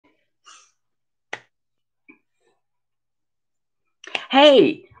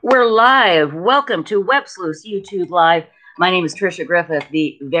Hey, we're live. Welcome to Websleuths YouTube Live. My name is Trisha Griffith,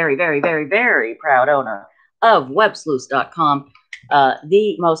 the very, very, very, very proud owner of Websleuths.com,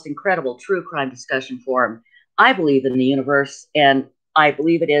 the most incredible true crime discussion forum I believe in the universe, and I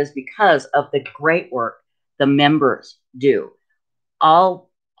believe it is because of the great work the members do. All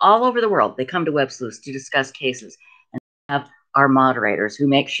over the world, they come to Websleuths to discuss cases, and have our moderators who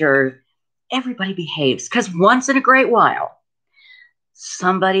make sure everybody behaves, because once in a great while,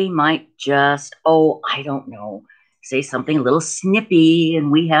 somebody might just, I don't know, say something a little snippy, and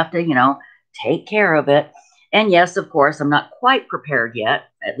we have to, take care of it. And yes, of course, I'm not quite prepared yet,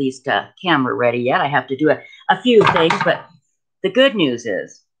 at least camera ready yet. I have to do a few things, but the good news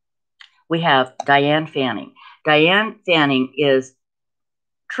is we have Diane Fanning. Diane Fanning is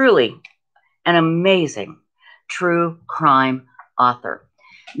truly an amazing true crime author.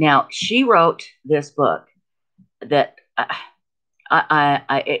 Now, she wrote this book that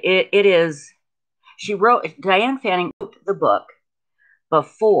Diane Fanning wrote the book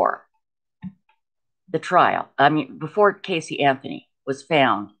before the trial. Before Casey Anthony was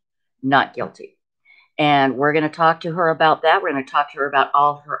found not guilty. And we're going to talk to her about that. We're going to talk to her about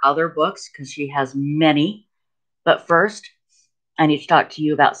all her other books because she has many. But first, I need to talk to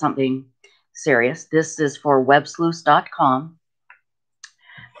you about something serious. This is for Websleuths.com.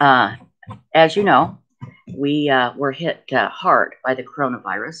 As you know, we were hit hard by the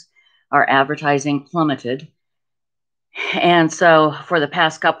coronavirus. Our advertising plummeted. And so for the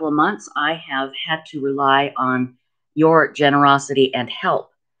past couple of months, I have had to rely on your generosity and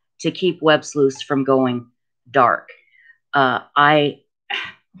help to keep Websleuths from going dark.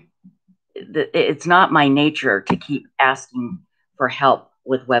 It's not my nature to keep asking for help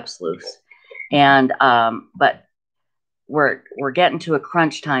with Websleuths. And but we're getting to a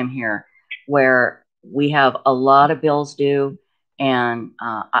crunch time here where we have a lot of bills due, and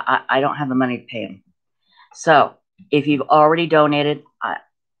I don't have the money to pay them. So if you've already donated,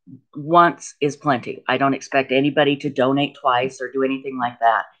 once is plenty. I don't expect anybody to donate twice or do anything like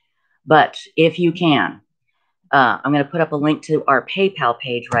that. But if you can, I'm going to put up a link to our PayPal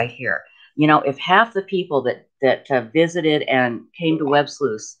page right here. If half the people that visited and came to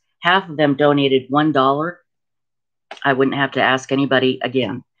Websleuths, half of them donated $1, I wouldn't have to ask anybody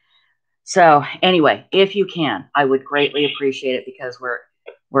again. So anyway, if you can, I would greatly appreciate it because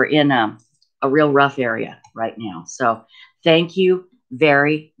we're in a real rough area right now. So thank you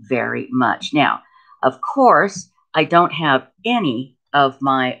very, very much. Now, of course, I don't have any of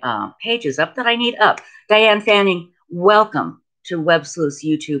my pages up that I need up. Diane Fanning, welcome to Websleuths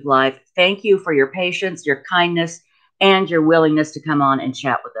YouTube Live. Thank you for your patience, your kindness, and your willingness to come on and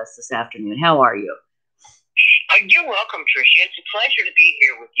chat with us this afternoon. How are you? You're welcome, Tricia. It's a pleasure to be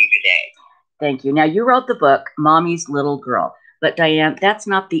here with you today. Thank you. Now, you wrote the book, Mommy's Little Girl. But Diane, that's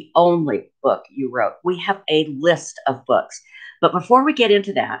not the only book you wrote. We have a list of books. But before we get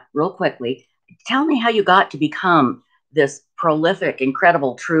into that, real quickly, tell me how you got to become this prolific,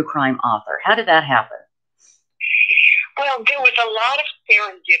 incredible true crime author. How did that happen? Well, there was a lot of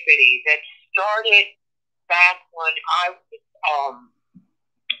serendipity that started back when I was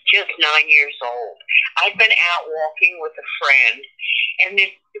just 9 years old. I'd been out walking with a friend, and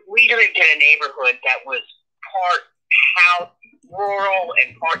we lived in a neighborhood that was part house, rural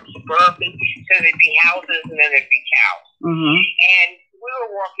and part suburban, so there'd be houses and then there'd be cows. Mm-hmm. And we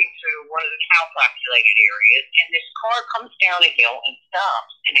were walking through one of the cow-populated areas, and this car comes down a hill and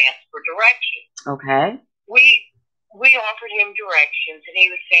stops and asks for directions. Okay. We offered him directions, and he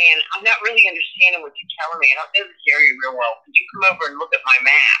was saying, I'm not really understanding what you're telling me. I don't know this area real well. Could you come over and look at my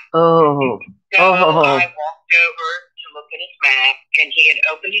map? Oh. So I walked over to look at his map, and he had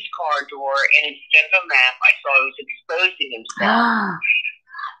opened his car door, and instead of a map, I saw he was exposing himself.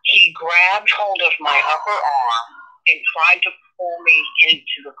 He grabbed hold of my upper arm and tried to pull me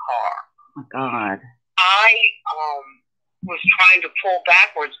into the car. Oh, my God. I was trying to pull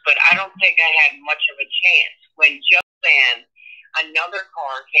backwards, but I don't think I had much of a chance. When just then, another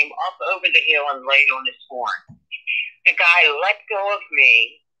car came up over the hill and laid on his horn. The guy let go of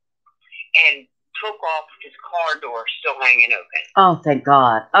me and took off with his car door still hanging open. Oh, thank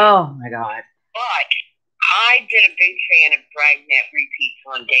God. Oh, my God. But I been a big fan of Dragnet repeats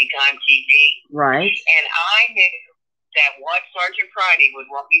on daytime TV. Right. And I knew that what Sergeant Friday would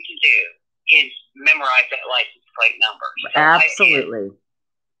want me to do is memorize that license plate number. So absolutely.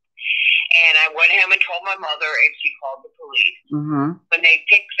 And I went home and told my mother, and she called the police. Mm-hmm. When they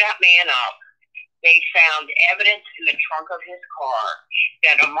picked that man up, they found evidence in the trunk of his car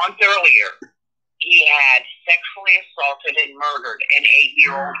that a month earlier he had sexually assaulted and murdered an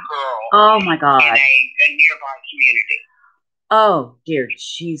 8-year-old girl. Oh, my God. In a nearby community. Oh, dear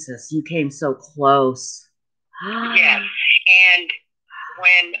Jesus, you came so close. Yes. And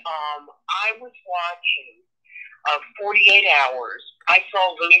when I was watching 48 Hours, I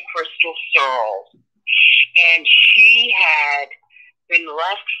saw Lily Crystal Searles, and she had been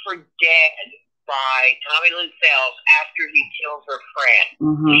left for dead by Tommy Lynn Sells after he killed her friend.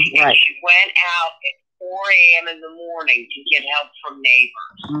 Right. And she went out at 4 a.m. in the morning to get help from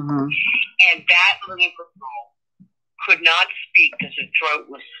neighbors. And that little girl could not speak because her throat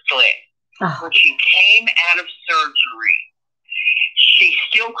was slit. When she came out of surgery, she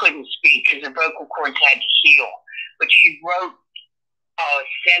still couldn't speak because her vocal cords had to heal. But she wrote,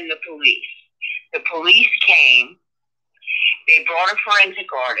 send the police. The police came. They brought a forensic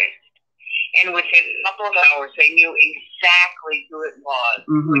artist. And within a couple of hours, they knew exactly who it was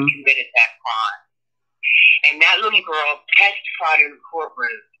who had committed that crime. And that little girl testified in the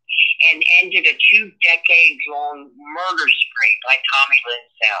courtroom and ended a 2-decade-long murder spree by Tommy Lynn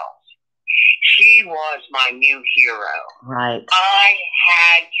Sells. She was my new hero. Right. I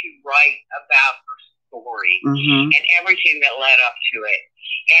had to write about her story and everything that led up to it.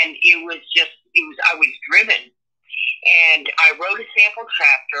 And I was driven. And I wrote a sample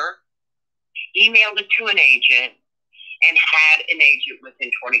chapter, emailed it to an agent, and had an agent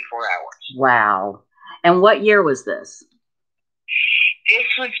within 24 hours. Wow. And what year was this? This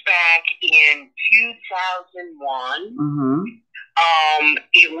was back in 2001.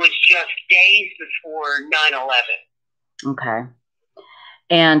 It was just days before 9/11. Okay.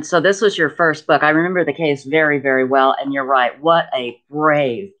 And so this was your first book. I remember the case very, very well. And you're right. What a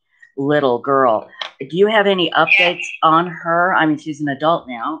brave little girl. Do you have any updates on her? I mean, she's an adult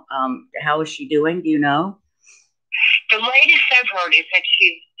now. How is she doing? Do you know? The latest I've heard is that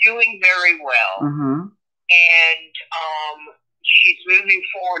she's doing very well. And she's moving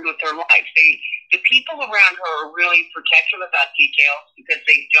forward with her life. The people around her are really protective about details because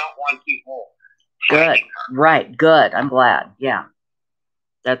they don't want people finding her. Right. Good. I'm glad. Yeah.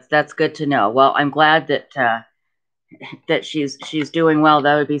 That's good to know. Well, I'm glad that she's doing well.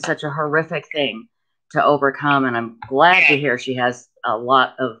 That would be such a horrific thing to overcome, and I'm glad to hear she has a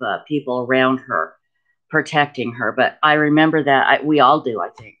lot of people around her protecting her. But I remember that we all do. I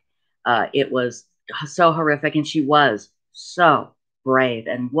think it was so horrific, and she was so brave.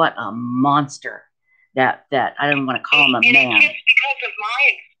 And what a monster that I don't want to call him a man. And just because of my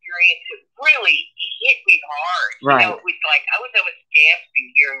experience, it really hit me hard. Right. You know, it was like I was almost gasping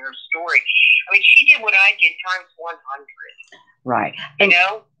hearing her story. I mean, she did what I did times 100. Right. You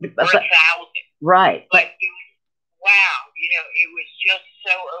know, or 1,000. Right. But it was, wow, you know, it was just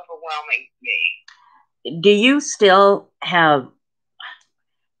so overwhelming to me. Do you still have?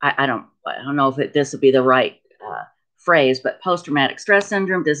 I don't know if this would be the right phrase, but post-traumatic stress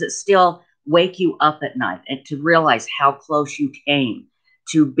syndrome. Does it still wake you up at night and to realize how close you came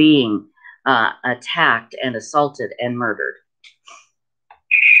to being attacked and assaulted and murdered?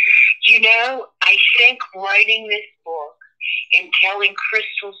 You know, I think writing this book and telling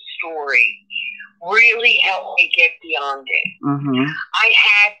Crystal's story really helped me get beyond it. I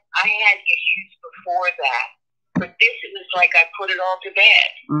had issues before that, but this, it was like I put it all to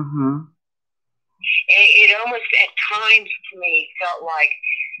bed. It almost at times to me felt like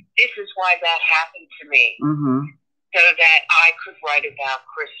this is why that happened to me, so that I could write about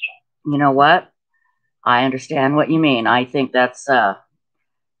Crystal. You know what? I understand what you mean. I think that's I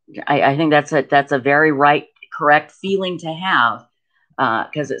think that's a very correct feeling to have,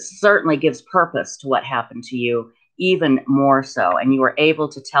 because it certainly gives purpose to what happened to you, even more so. And you were able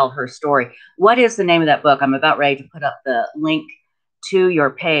to tell her story. What is the name of that book? I'm about ready to put up the link to your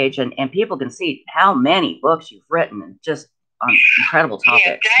page, and people can see how many books you've written, and just on incredible topics.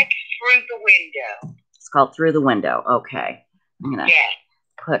 Yeah, that's Through the Window. It's called Through the Window. Okay. I'm going to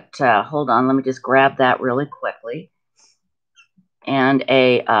put, hold on, let me just grab that really quickly. And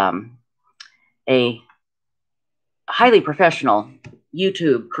a highly professional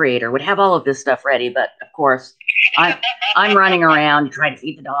YouTube creator would have all of this stuff ready, but of course I'm running around trying to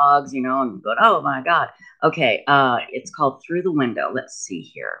feed the dogs, you know, and going, oh my God. Okay, it's called Through the Window. Let's see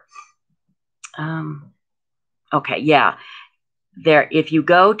here. Okay, yeah. There, if you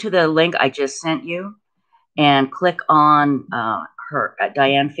go to the link I just sent you and click on her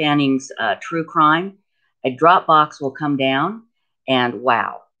Diane Fanning's True Crime, a drop box will come down, and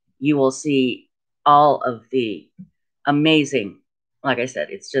wow, you will see all of the amazing, like I said,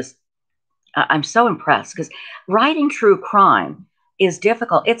 it's just, I'm so impressed, because writing true crime is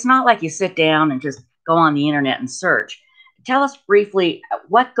difficult. It's not like you sit down and just go on the internet and search. Tell us briefly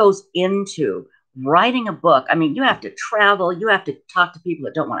what goes into writing a book. I mean, you have to travel, you have to talk to people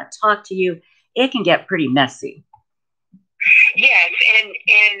that don't want to talk to you. It can get pretty messy. Yes, it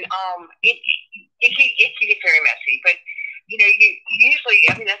can get very messy, but you usually,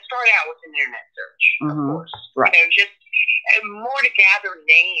 I mean, I start out with an internet search, of course, right? Just more to gather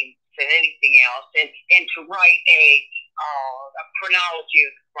names than anything else, and to write a chronology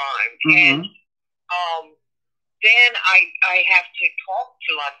of the crime, and then I have to talk to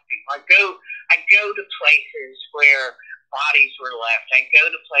lots of people. I go to places where bodies were left. I go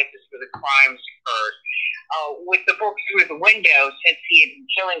to places where the crimes occurred. With the book Through the Window, since he had been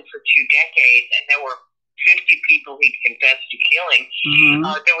killing for 2 decades, and there were 50 people he'd confessed to killing,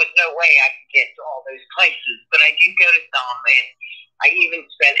 there was no way I could get to all those places. But I did go to some, and I even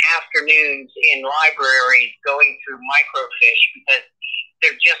spent afternoons in libraries going through microfiche because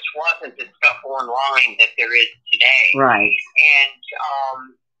there just wasn't the stuff online that there is today. Right. And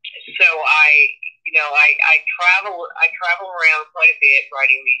so I travel around quite a bit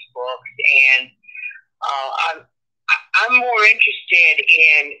writing these books, and I'm more interested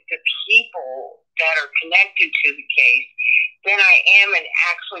in the people that are connected to the case than I am in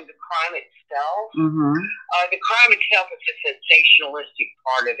actually the crime itself. The crime itself is the sensationalistic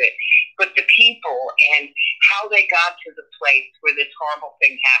part of it, but the people and how they got to the place where this horrible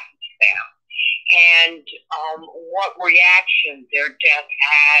thing happened to them, and what reaction their death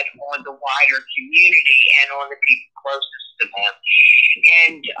had on the wider community and on the people closest to them.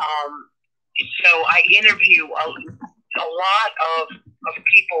 And so I interview a lot of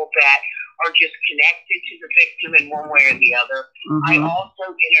people that are just connected to the victim in one way or the other. I also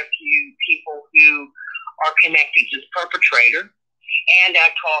interview people who are connected to the perpetrator, and I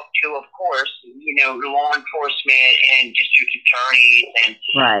talk to, of course, law enforcement and district attorneys and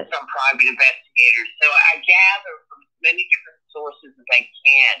some private investigators. So I gather from as many different sources as I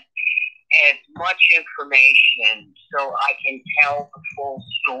can as much information so I can tell the full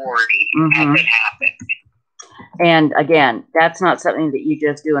story as it happened. And again, that's not something that you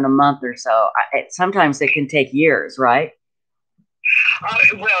just do in a month or so. Sometimes it can take years, right?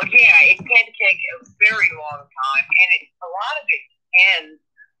 Well, yeah, it can take a very long time, and a lot of it depends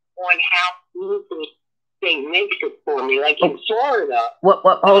on how easy they make it for me. Like in Florida.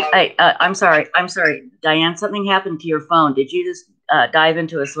 I'm sorry, Diane. Something happened to your phone. Did you just dive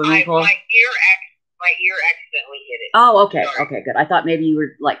into a swimming pool? My ear accidentally hit it. Oh, okay. Sorry. Okay, good. I thought maybe you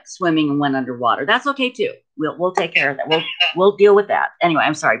were like swimming and went underwater. That's okay too. We'll take care of that. We'll deal with that. Anyway,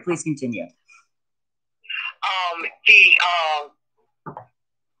 I'm sorry. Please continue.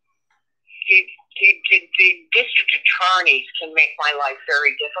 The district attorneys can make my life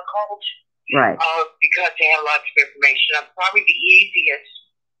very difficult. Right. Because they have lots of information. Probably the easiest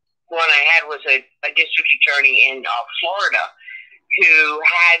one I had was a district attorney in Florida who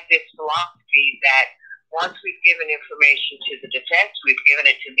had this philosophy that once we've given information to the defense, we've given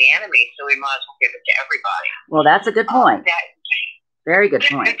it to the enemy, so we might as well give it to everybody. Well, that's a good point. Very good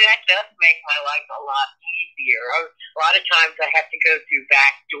point. That does make my life a lot easier. A lot of times I have to go through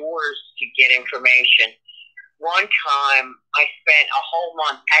back doors to get information. One time I spent a whole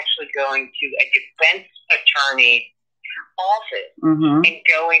month actually going to a defense attorney's office and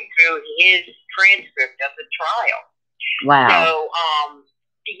going through his transcript of the trial. Wow. So,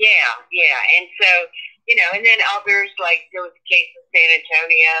 yeah. And so, and then others, like there was a case in San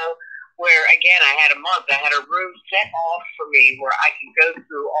Antonio where, again, I had a month. I had a room set off for me where I could go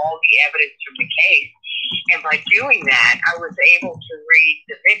through all the evidence from the case. And by doing that, I was able to read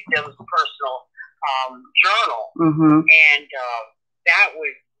the victim's personal journal. And that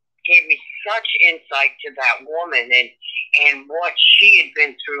gave me such insight to that woman and what she had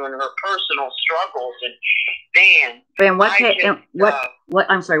been through in her personal struggles. And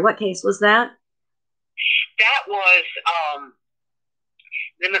I'm sorry, what case was that? That was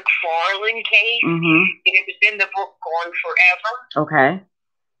the McFarland case. And it was in the book Gone Forever. Okay.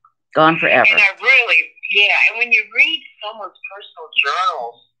 Gone Forever. And and when you read someone's personal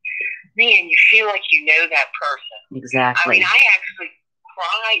journals, man, you feel like you know that person. Exactly. I mean, I actually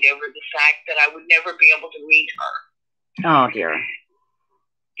cried over the fact that I would never be able to meet her. Oh dear.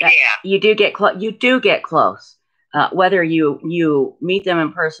 Yeah. You do get close. You do get close. Whether you meet them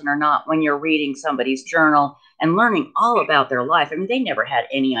in person or not, when you're reading somebody's journal and learning all about their life. I mean, they never had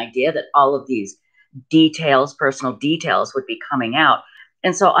any idea that all of these details, personal details, would be coming out.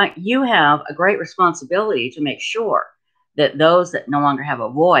 And so you have a great responsibility to make sure that those that no longer have a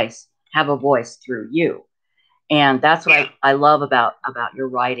voice through you. And that's what I love about your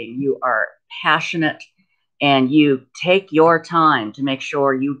writing. You are passionate and you take your time to make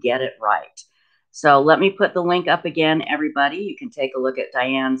sure you get it right. So let me put the link up again, everybody. You can take a look at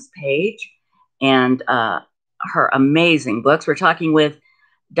Diane's page and her amazing books. We're talking with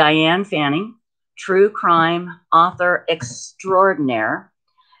Diane Fanning, true crime author extraordinaire,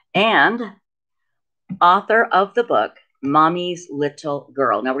 and author of the book, Mommy's Little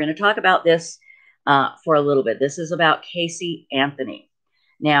Girl. Now, we're going to talk about this for a little bit. This is about Casey Anthony.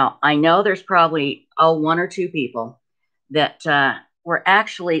 Now, I know there's probably, one or two people that were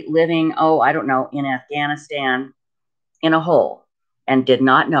actually living, I don't know, in Afghanistan in a hole and did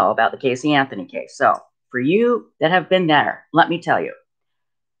not know about the Casey Anthony case. So, for you that have been there, let me tell you,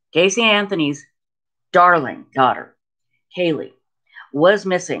 Casey Anthony's darling daughter, Kaylee, was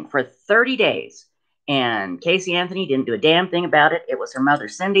missing for 30 days. And Casey Anthony didn't do a damn thing about it. It was her mother,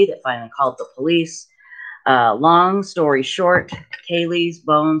 Cindy, that finally called the police. Long story short, Kaylee's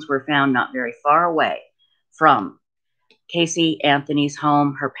bones were found not very far away from Casey Anthony's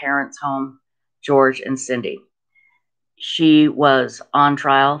home, her parents' home, George and Cindy. She was on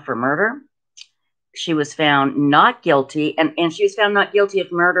trial for murder. She was found not guilty, and she was found not guilty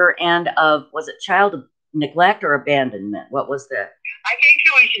of murder and of, was it child neglect or abandonment? What was the? I think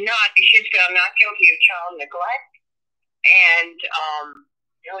it was not. She was found not guilty of child neglect, and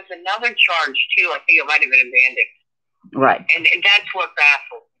there was another charge too. I think it might have been abandonment. Right. And that's what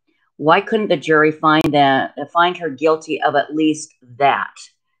baffled. Why couldn't the jury find her guilty of at least that?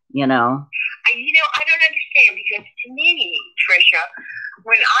 You know. I don't understand, because to me, Tricia,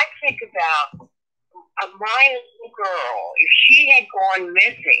 when I think about my little girl, if she had gone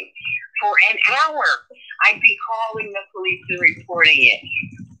missing for an hour, I'd be calling the police and reporting it.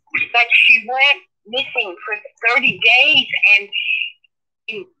 But she went missing for 30 days, and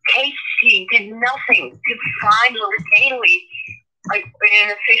in case she did nothing to find little Kaylee, like in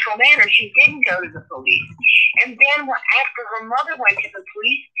an official manner, she didn't go to the police. And then after her mother went to the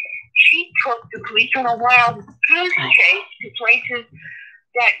police, she took the police on a wild goose chase to places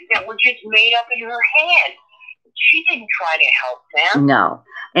that were just made up in her head. She didn't try to help them. No.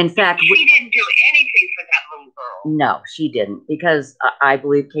 In fact, she didn't do anything for that little girl. No, she didn't, because I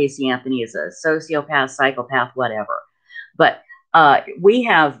believe Casey Anthony is a sociopath, psychopath, whatever. But we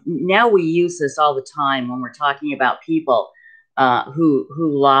use this all the time when we're talking about people who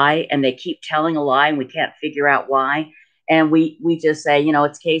lie, and they keep telling a lie and we can't figure out why. And we just say,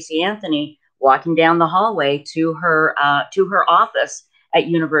 it's Casey Anthony walking down the hallway to her office at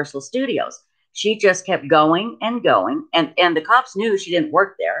Universal Studios. She just kept going and going, and the cops knew she didn't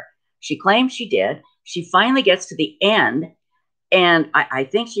work there. She claimed she did. She finally gets to the end, and I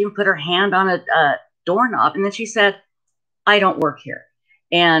think she even put her hand on a doorknob, and then she said, "I don't work here."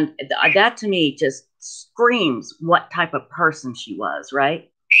 And that to me just screams what type of person she was, right?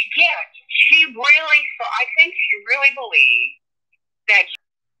 Yeah, I think she really believed that.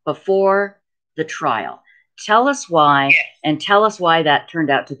 Before the trial. Tell us why, yes. And tell us why that turned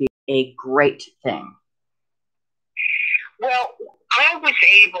out to be a great thing. Well, I was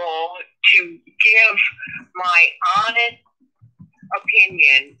able to give my honest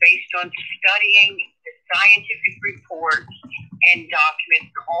opinion based on studying the scientific reports and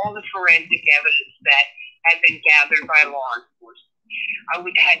documents, all the forensic evidence that had been gathered by law enforcement. I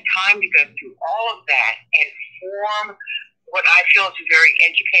had time to go through all of that and form what I feel is a very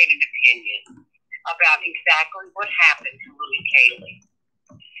educated opinion about exactly what happened to little Kaylee.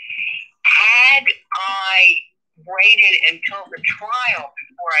 Had I waited until the trial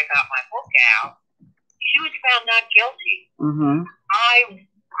before I got my book out, she was found not guilty. Mm-hmm. I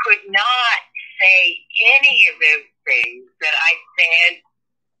could not say any of those things that I said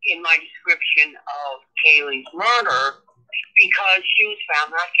in my description of Kaylee's murder, because she was found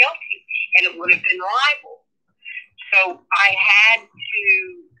not guilty, and it would have been libel. So I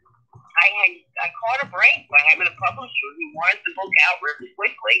caught a break by having a publisher who wanted the book out really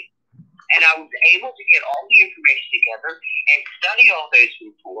quickly, and I was able to get all the information together and study all those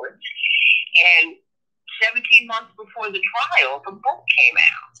reports. And 17 months before the trial, the book came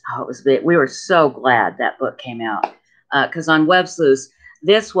out. Oh, we were so glad that book came out, because on Websleuths,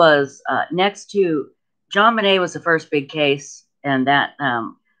 this was next to John Bonet was the first big case, and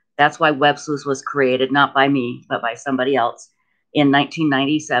that's why Websleuths was created, not by me, but by somebody else in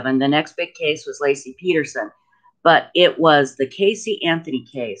 1997. The next big case was Lacey Peterson, but it was the Casey Anthony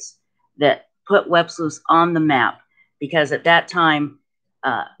case that put Websleuths on the map, because at that time,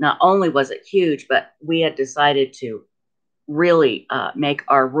 not only was it huge, but we had decided to really make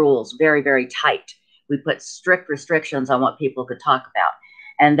our rules very, very tight. We put strict restrictions on what people could talk about.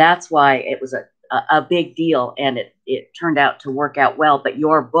 And that's why it was a big deal, and it turned out to work out well. But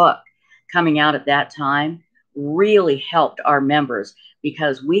your book coming out at that time really helped our members,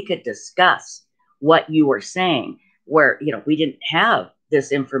 because we could discuss what you were saying, where we didn't have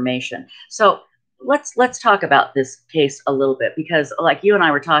this information. So let's talk about this case a little bit, because like you and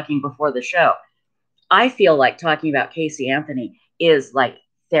I were talking before the show, I feel like talking about Casey Anthony is like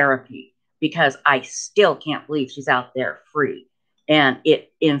therapy, because I still can't believe she's out there free. And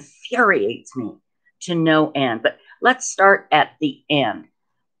it infuriates me to no end. But let's start at the end.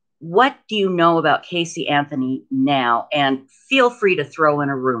 What do you know about Casey Anthony now? And feel free to throw in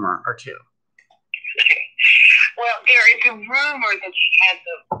a rumor or two. Well, there is a rumor that she has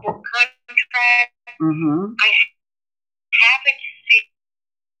a book contract. Mm-hmm. I haven't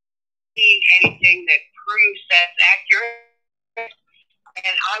seen anything that proves that's accurate.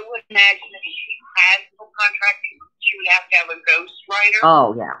 And I would imagine if she has a book contract, she would have to have a ghostwriter.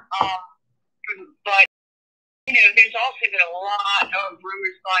 Oh, yeah. But, you know, there's also been a lot of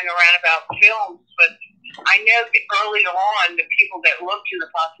rumors going around about films, but I know that early on, the people that looked to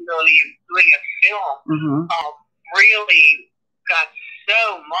the possibility of doing a film really got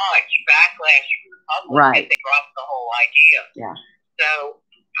so much backlash from the public that they dropped the whole idea. Yeah. So,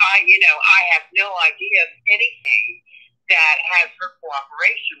 I have no idea of anything that has her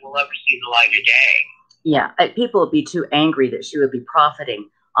cooperation will ever see the light of day. Yeah, people would be too angry that she would be profiting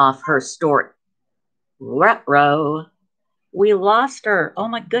off her story. Ruh-roh. We lost her. Oh,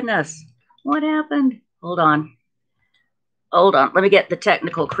 my goodness. What happened? Hold on. Let me get the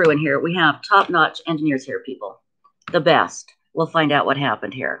technical crew in here. We have top-notch engineers here, people. The best. We'll find out what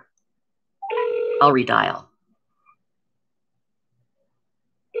happened here. I'll redial.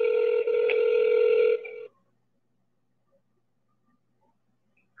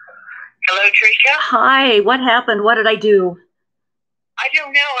 Hello, Tricia? Hi. What happened? What did I do? I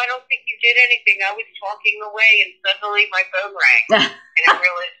don't know. I don't think you did anything. I was talking away, and suddenly my phone rang. And I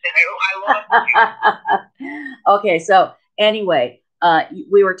realized that I lost you. Okay, so anyway,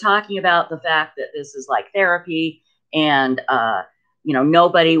 we were talking about the fact that this is like therapy, and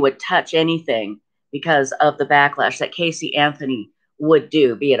nobody would touch anything because of the backlash that Casey Anthony would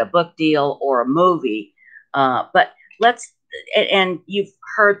do, be it a book deal or a movie. But and you've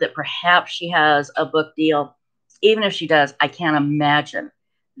heard that perhaps she has a book deal. Even if she does, I can't imagine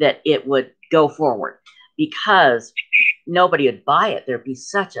that it would go forward, because nobody would buy it. There'd be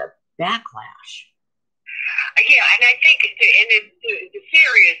such a backlash. Yeah, and I think the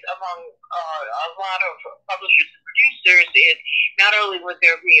theory is among a lot of publishers and producers is not only would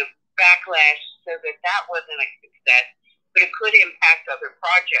there be a backlash so that wasn't a success, but it could impact other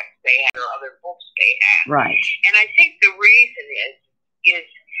projects they had or other books they had. Right. And I think the reason is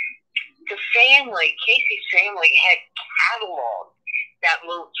the family, Casey's family, had cataloged that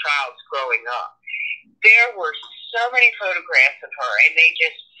little child's growing up. There were so many photographs of her, and they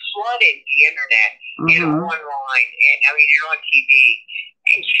just flooded the internet and online. And, and on TV.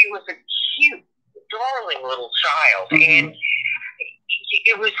 And she was a cute, darling little child. And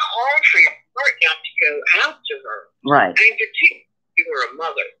it was hard for your heart not to go out to her. Right. I mean, particularly if you were a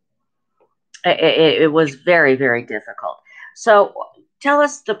mother. It was very, very difficult. So tell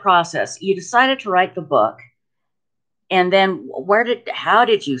us the process. You decided to write the book, and then how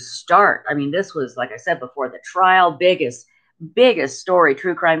did you start? I mean, this was, like I said before, the trial, biggest story,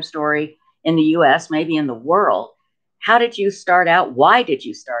 true crime story in the U.S., maybe in the world. How did you start out? Why did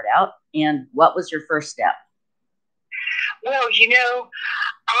you start out? And what was your first step? Well,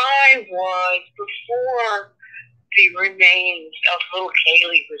 I was, before the remains of little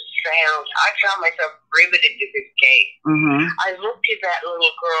Kaylee was found, I found myself riveted to this case. I looked at that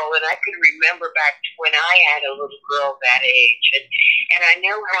little girl, and I could remember back to when I had a little girl that age, and I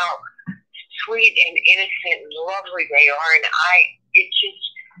know how sweet and innocent and lovely they are, and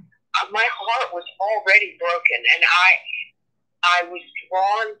my heart was already broken, and I was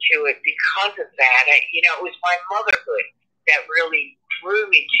drawn to it because of that. It was my motherhood that really drew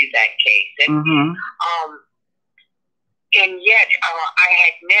me to that case, and yet I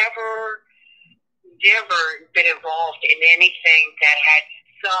had never been involved in anything that had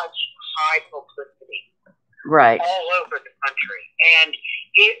such high publicity. Right. All over the country. And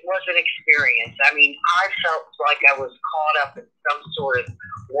it was an experience. I mean, I felt like I was caught up in some sort of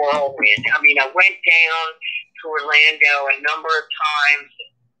whirlwind. I mean, I went down to Orlando a number of times.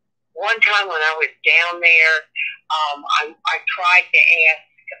 One time when I was down there, I tried to ask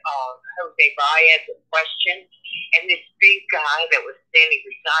Jose Baez a question, and this big guy that was standing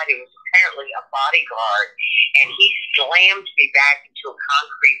beside him was apparently a bodyguard, and he slammed me back into a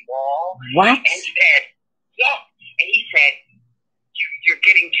concrete wall. What? And said, "Yeah," and he said, "You're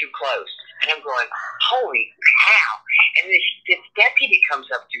getting too close." And I'm going, "Holy cow!" And this deputy comes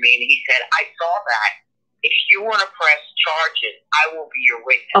up to me and he said, "I saw that. If you want to press charges, I will be your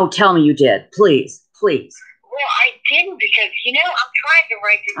witness." Oh, tell me you did, please. Well, I didn't, because I'm trying to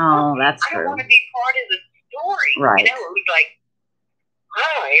write this book. Oh, that's I true. don't want to be part of the story. Right. It was like,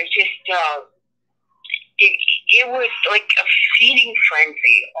 it was just it was like a feeding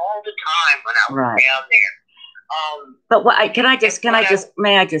frenzy all the time when I was down there. But what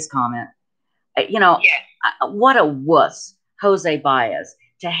may I just comment? You know, yes. What a wuss Jose Baez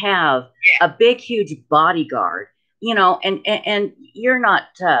to have a big, huge bodyguard, you know, and you're not,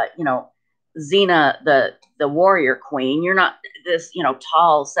 you know, Xena, the warrior queen. You're not this, you know,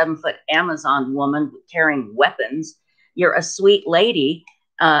 tall 7-foot Amazon woman carrying weapons. You're a sweet lady,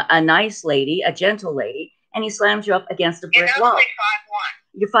 a nice lady, a gentle lady, and he slams you up against a brick wall.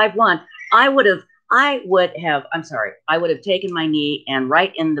 You're 5'1". I would have taken my knee and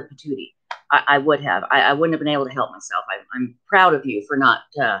right in the patootie. I would have. I wouldn't have been able to help myself. I'm proud of you for not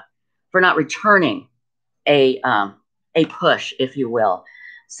returning a push, if you will.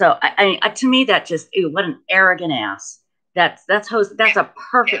 So to me, that just, what an arrogant ass. That's a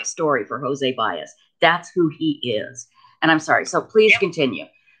perfect story for Jose Baez. That's who he is. And I'm sorry. So please continue.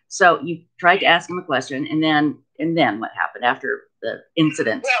 So you tried to ask him a question, and then what happened after the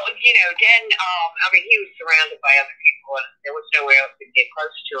incident? Well, you know, then I mean, he was surrounded by other people, and there was nowhere else to get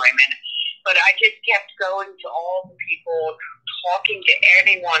close to him. But I just kept going to all the people, talking to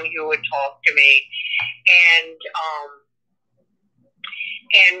anyone who would talk to me, and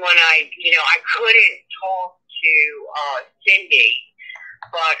when I couldn't talk to Cindy,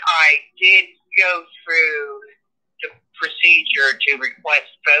 but I did go through the procedure to request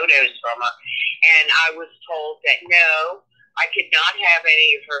photos from her, and I was told that no, I could not have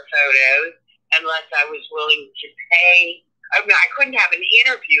any of her photos unless I was willing to pay. I mean, I couldn't have an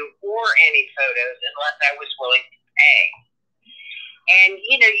interview or any photos unless I was willing to pay. And,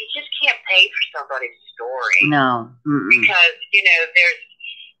 you know, you just can't pay for somebody's story. No. Because, you know,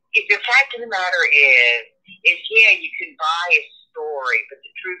 the fact of the matter is, yeah, you can buy a story, but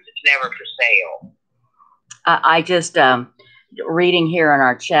the truth is never for sale. I just, reading here in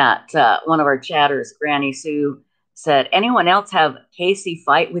our chat, one of our chatters, Granny Sue, said, anyone else have Casey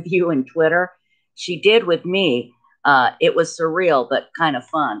fight with you on Twitter? She did with me. It was surreal, but kind of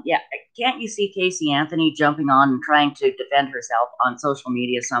fun. Yeah. Can't you see Casey Anthony jumping on and trying to defend herself on social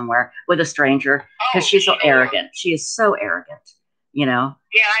media somewhere with a stranger? Because she's so arrogant. She is so arrogant, you know?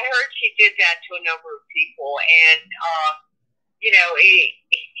 Yeah, I heard she did that to a number of people. And, you know,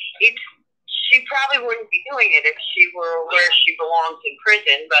 she probably wouldn't be doing it if she were where she belongs in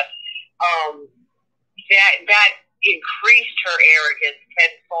prison. But that increased her arrogance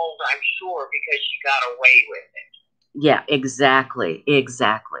tenfold, I'm sure, because she got away with it. Yeah, exactly.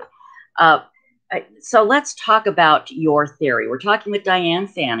 So let's talk about your theory. We're talking with Diane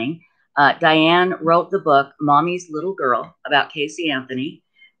Fanning. Diane wrote the book, Mommy's Little Girl, about Casey Anthony.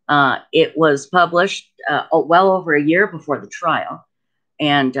 It was published well over a year before the trial.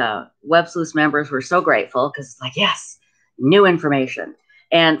 And Websleuths members were so grateful because it's like, yes, new information.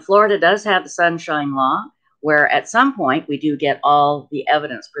 And Florida does have the Sunshine Law, where at some point we do get all the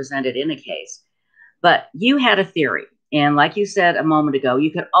evidence presented in a case. But you had a theory. And like you said a moment ago,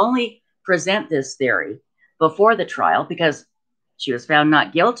 you could only present this theory before the trial because she was found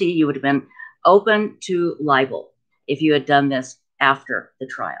not guilty. You would have been open to libel if you had done this after the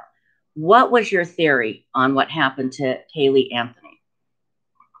trial. What was your theory on what happened to Kaylee Anthony?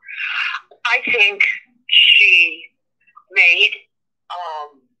 I think she made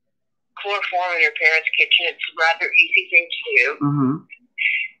chloroform in her parents' kitchen. It's a rather easy thing to do. Mm-hmm.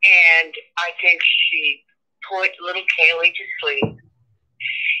 And I think she put little Kaylee to sleep.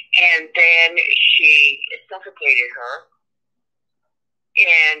 And then she suffocated her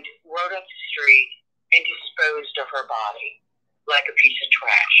and rode up the street and disposed of her body like a piece of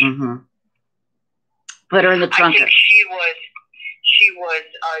trash. Mm-hmm. Put her in the trunk. I think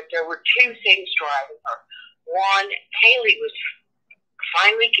there were two things driving her. One, Kaylee was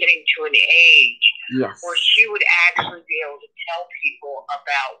finally getting to an age where she would actually be able to tell people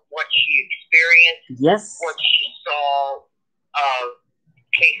about what she experienced, what she saw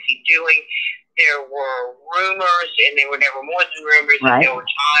Casey doing. There were rumors, and they were never more than rumors, that there were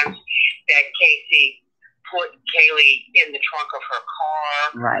times that Casey put Kaylee in the trunk of her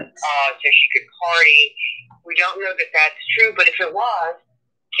car so she could party. We don't know that that's true, but if it was,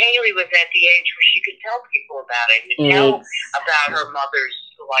 Kaylee was at the age where she could tell people about it and tell about her mother's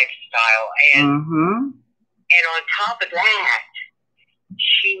lifestyle. And and on top of that,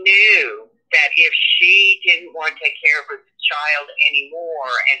 she knew that if she didn't want to take care of her child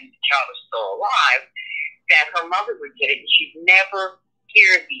anymore and the child was still alive, that her mother would get it. And she'd never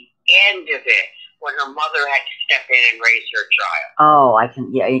hear the end of it when her mother had to step in and raise her child. Oh,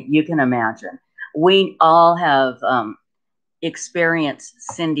 you can imagine. We all have experienced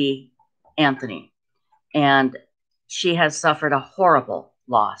Cindy Anthony, and she has suffered a horrible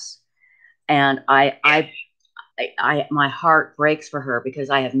loss. And my heart breaks for her because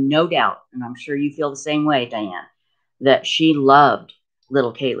I have no doubt, and I'm sure you feel the same way, Diane, that she loved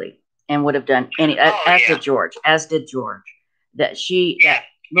little Kaylee and would have done as did George, that that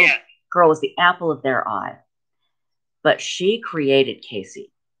little girl was the apple of their eye. But she created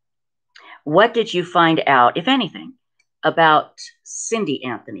Casey. What did you find out, if anything, about Cindy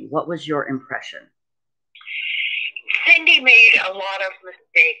Anthony? What was your impression? Cindy made a lot of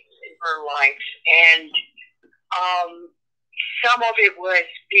mistakes in her life, and some of it was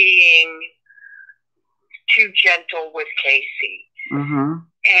being too gentle with Casey,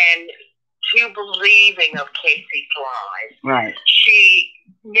 and too believing of Casey's lies. Right. She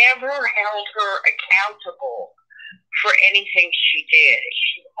never held her accountable for anything she did.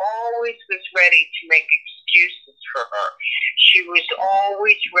 She always was ready to make excuses for her. She was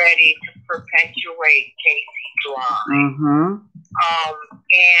always ready to perpetuate Casey's lies.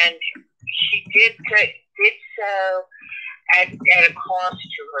 And she did so at a cost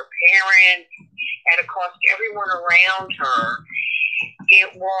to her parents, at a cost to everyone around her. It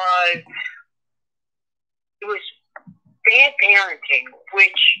was bad parenting,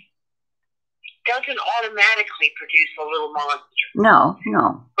 which doesn't automatically produce a little monster. No.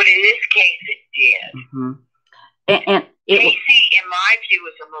 But in this case, it did. And Casey, in my view,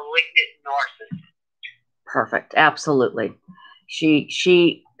 is a malignant narcissist. Perfect. Absolutely.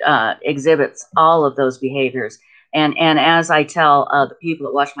 She exhibits all of those behaviors. And as I tell the people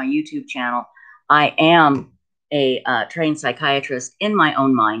that watch my YouTube channel, I am a trained psychiatrist in my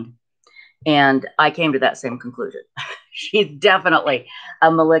own mind. And I came to that same conclusion. She's definitely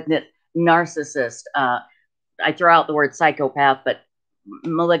a malignant narcissist. I throw out the word psychopath, but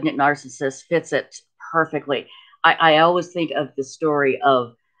malignant narcissist fits it perfectly. I always think of the story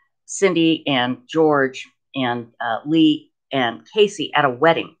of Cindy and George and Lee and Casey at a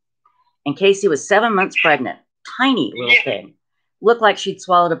wedding. And Casey was 7 months pregnant, tiny little thing. Looked like she'd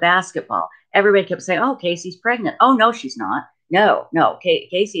swallowed a basketball. Everybody kept saying, oh, Casey's pregnant. Oh, no, she's not. No.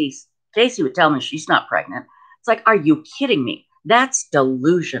 Casey would tell me she's not pregnant. It's like, are you kidding me? That's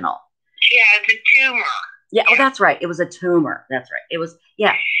delusional. She has a tumor. Yeah, oh, that's right. It was a tumor. That's right. It was,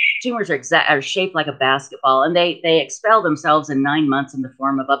 tumors are shaped like a basketball, and they expel themselves in 9 months in the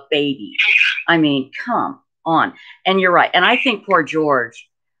form of a baby. I mean, come on. And you're right. And I think poor George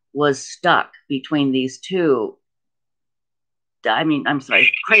was stuck between these two. I mean, I'm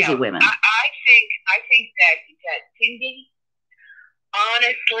sorry, crazy women. I think that Cindy,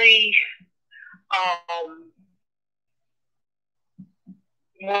 honestly,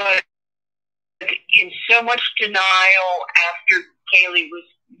 was in so much denial after Kaylee was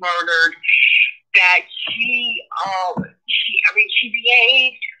murdered that she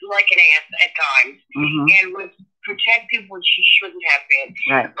behaved like an ass at times and was protective when she shouldn't have been.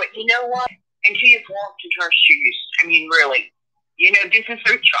 Right. But you know what? And she has walked in her shoes. I mean, really. You know, this is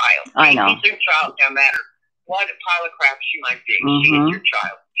her child. I know. She's her child, no matter what a pile of crap she might be. She is her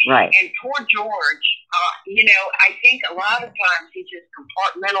child. Right. And poor George, you know, I think a lot of times he just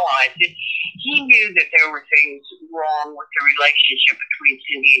compartmentalized it. He knew that there were things wrong with the relationship between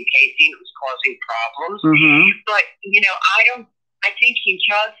Cindy and Casey, and it was causing problems. But, you know, I think he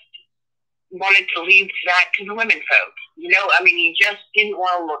just wanted to leave that to the women folk. You know, I mean, he just didn't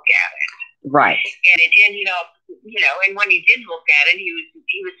want to look at it. Right. And it ended up, you know, and when he did look at it, he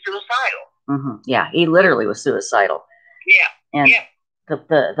was suicidal. Yeah, he literally was suicidal. Yeah. And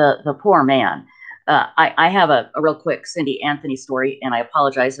the poor man. I have a real quick Cindy Anthony story, and I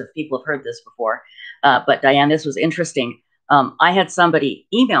apologize if people have heard this before. But Diane, this was interesting. I had somebody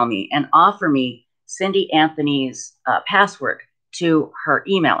email me and offer me Cindy Anthony's password to her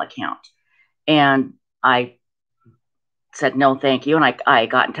email account. And I said, no, thank you. And I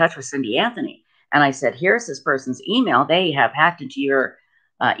got in touch with Cindy Anthony. And I said, here's this person's email. They have hacked into your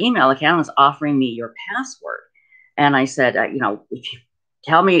email account and is offering me your password. And I said, you know, if you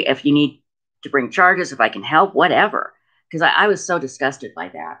tell me if you need to bring charges, if I can help, whatever. Because I was so disgusted by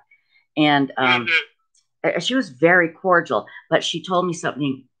that. And she was very cordial, but she told me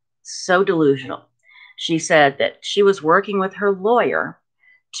something so delusional. She said that she was working with her lawyer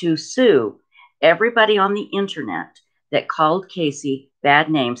to sue everybody on the internet that called Casey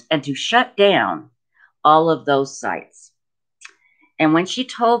bad names and to shut down all of those sites. And when she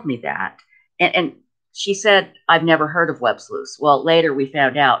told me that, and she said, I've never heard of Websleuths. Well, later we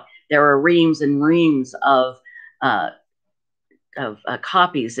found out there were reams and reams of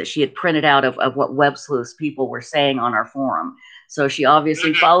copies that she had printed out of what Websleuths people were saying on our forum. So she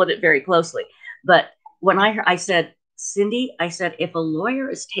obviously followed it very closely. But when I said, Cindy, I said, if a lawyer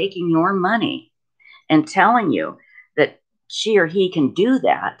is taking your money and telling you that she or he can do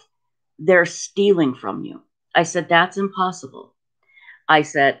that, they're stealing from you. I said, that's impossible. I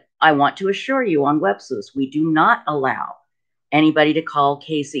said, I want to assure you on Websleuths, we do not allow anybody to call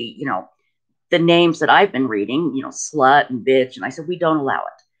Casey, you know, the names that I've been reading, you know, slut and bitch. And I said, we don't allow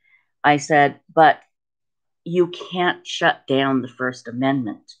it. I said, but you can't shut down the First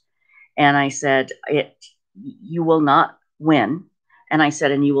Amendment. And I said, you will not win. And I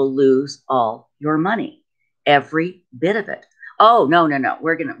said, and you will lose all your money, every bit of it. Oh, no.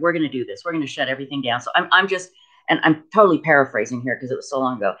 We're gonna do this. We're gonna shut everything down. So I'm just, and I'm totally paraphrasing here because it was so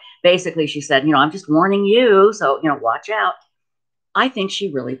long ago. Basically, she said, you know, I'm just warning you, so you know, watch out. I think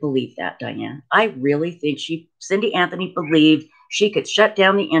she really believed that, Diane. I really think Cindy Anthony believed she could shut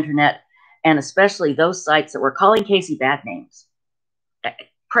down the internet, and especially those sites that were calling Casey bad names.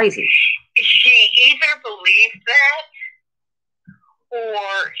 Crazy. She either believed that,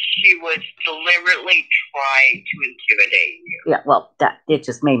 or she was deliberately trying to intimidate you. Yeah, well, it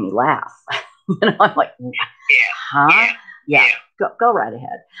just made me laugh. You know, I'm like, huh? Yeah. Go right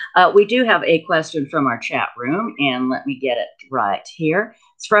ahead. We do have a question from our chat room, and let me get it right here.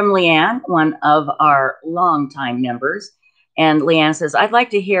 It's from Leanne, one of our longtime members. And Leanne says, I'd like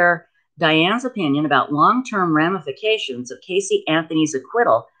to hear Diane's opinion about long-term ramifications of Casey Anthony's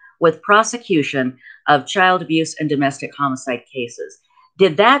acquittal with prosecution of child abuse and domestic homicide cases.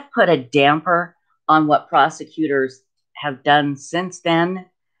 Did that put a damper on what prosecutors have done since then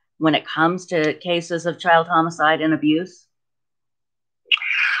when it comes to cases of child homicide and abuse?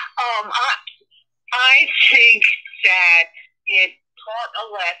 I think that it taught a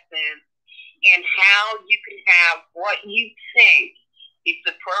lesson in how you can have what you think is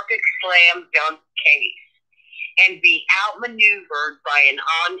the perfect slam dunk case and be outmaneuvered by an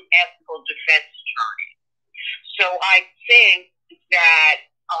unethical defense attorney. So I think that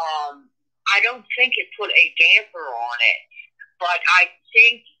I don't think it put a damper on it, but I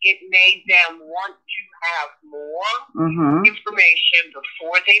think it made them want to have more information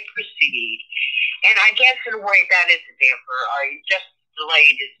before they proceed. And I guess in a way that is a damper. Justice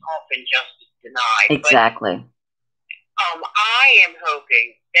delayed is often justice denied. Exactly. But, I am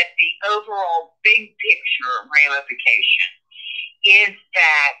hoping that the overall big picture ramification is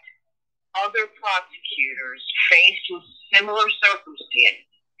that other prosecutors faced with similar circumstances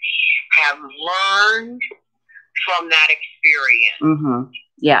have learned from that experience.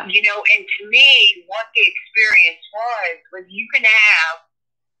 Yeah. You know, and to me, what the experience was you can have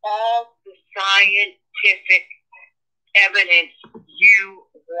all the scientific evidence you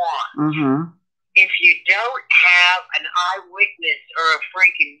want. If you don't have an eyewitness or a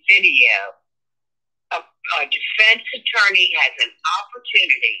freaking video, a defense attorney has an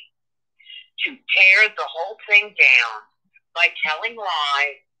opportunity to tear the whole thing down by telling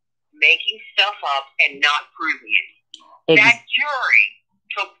lies, making stuff up, and not proving it. That jury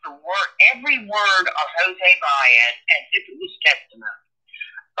took every word of Jose Baez as if it was testimony.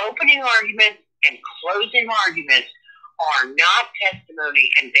 Opening arguments and closing arguments are not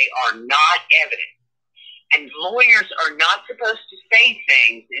testimony, and they are not evidence. And lawyers are not supposed to say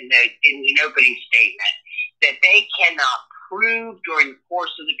things in the opening statement that they cannot prove during the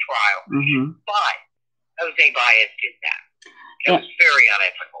course of the trial. But Jose Baez did that. It was very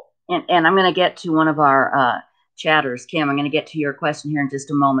unethical. And I'm going to get to one of our chatters, Kim. I'm going to get to your question here in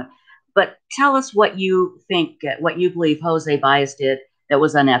just a moment. But tell us what you think, what you believe Jose Baez did that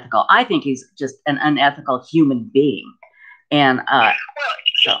was unethical. I think he's just an unethical human being. And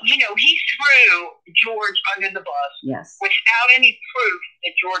you know, he threw George under the bus without any proof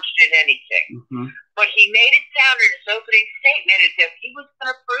that George did anything. But he made it sound in his opening statement as if he was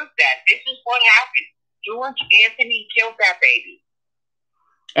going to prove that. This is what happened. George Anthony killed that baby.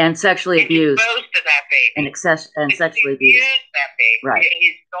 And sexually abused. Disposed of that baby. And sexually abused that baby. Right.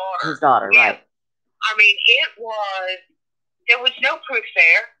 His daughter, right. I mean, there was no proof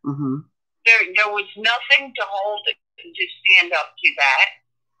there. There was nothing to hold it to stand up to that.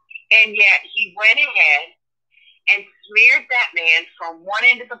 And yet he went ahead and smeared that man from one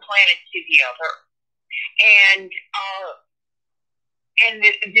end of the planet to the other.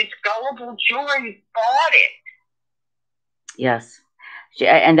 And this gullible jury bought it. Yes.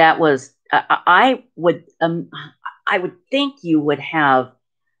 And that was, I would think you would have,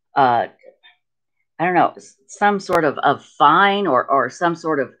 I don't know, some sort of fine or some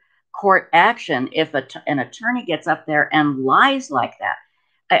sort of court action if an attorney gets up there and lies like that.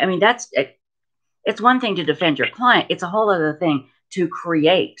 I mean, it's one thing to defend your client. It's a whole other thing to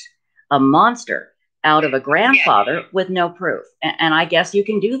create a monster out of a grandfather with no proof. And I guess you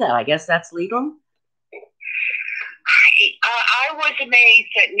can do that. I guess that's legal. I was amazed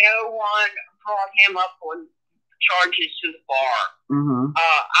that no one brought him up on charges to the bar.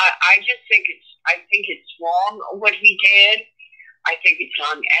 I think it's wrong what he did. I think it's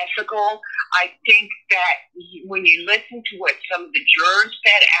unethical. I think that when you listen to what some of the jurors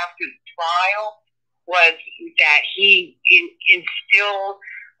said after the trial, was that he instilled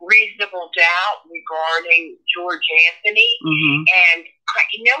reasonable doubt regarding George Anthony. Mm-hmm. And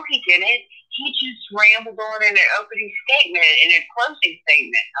he didn't. He just rambled on in an opening statement and a closing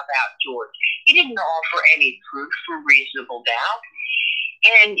statement about George. He didn't offer any proof for reasonable doubt.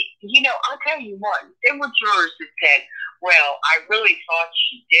 And, I'll tell you what, there were jurors that said, well, I really thought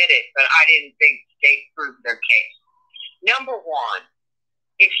she did it, but I didn't think they proved their case. Number one,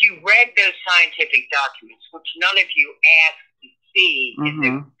 if you read those scientific documents, which none of you asked to see in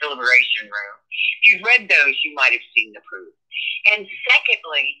the deliberation room, if you read those, you might have seen the proof. And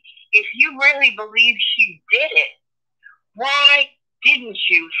secondly, if you really believe she did it, why didn't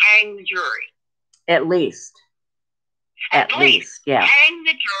you hang the jury? At least. At least, yeah. Hang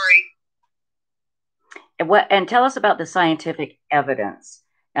the jury. And tell us about the scientific evidence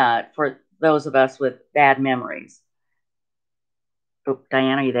for those of us with bad memories. Oh,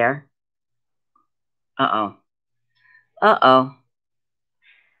 Diane, are you there? Uh-oh. Uh-oh.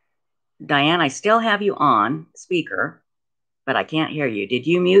 Diane, I still have you on speaker, but I can't hear you. Did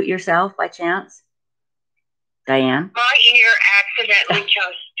you mute yourself by chance? Diane? My ear accidentally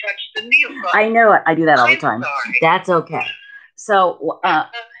touched the mute button. I know it. I do that all the time. Sorry. That's okay. So,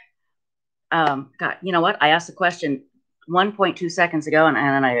 God, you know what? I asked the question 1.2 seconds ago, and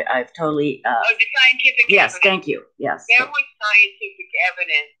I've totally... the scientific yes, evidence. Thank you. Yes. There was scientific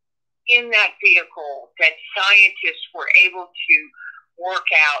evidence in that vehicle that scientists were able to work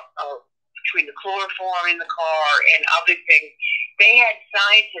out between the chloroform in the car and other things. They had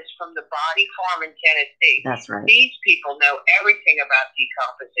scientists from the body farm in Tennessee. That's right. These people know everything about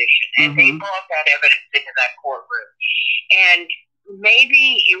decomposition, and they brought that evidence into that courtroom. And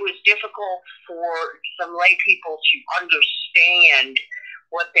maybe it was difficult for some lay people to understand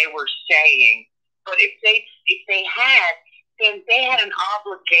what they were saying, but if they had, then they had an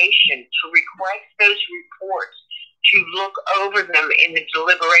obligation to request those reports, to look over them in the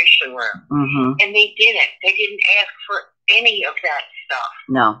deliberation room. And they didn't. They didn't ask for any of that stuff.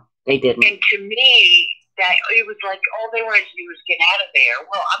 No, they didn't. And to me, that it was like all they wanted to do was get out of there.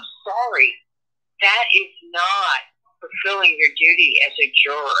 Well, I'm sorry. That is not fulfilling your duty as a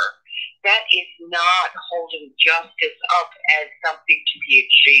juror. That is not holding justice up as something to be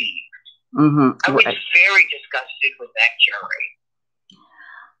achieved. I was very disgusted with that jury.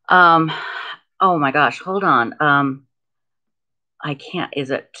 Oh my gosh, hold on. I can't.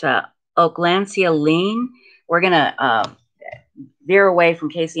 Is it Oklancia Lean? We're gonna veer away from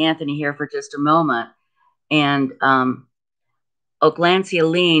Casey Anthony here for just a moment. And Oklancia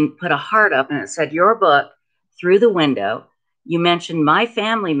Lean put a heart up, and it said, "Your book, Through the Window, you mentioned my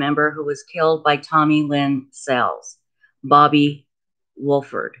family member who was killed by Tommy Lynn Sells, Bobby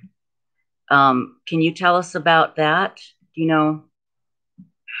Wolford. Can you tell us about that? Do you know?"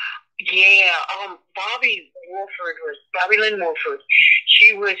 Yeah, Bobby Lynn Wolford.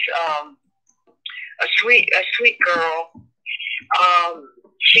 She was a sweet girl.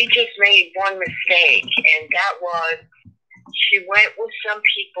 She just made one mistake, and that was she went with some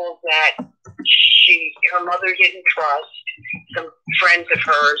people that her mother didn't trust, some friends of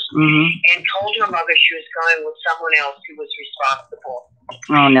hers, and told her mother she was going with someone else who was responsible.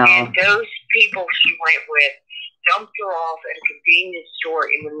 Oh no! And those people she went with dumped her off at a convenience store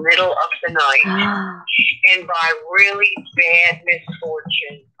in the middle of the night. And by really bad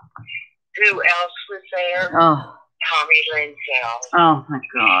misfortune, who else was there? Oh. Tommy Lynn Sells. Oh my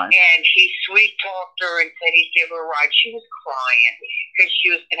God. And he sweet talked her and said he'd give her a ride. She was crying because she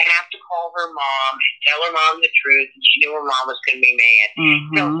was going to have to call her mom and tell her mom the truth, and she knew her mom was going to be mad.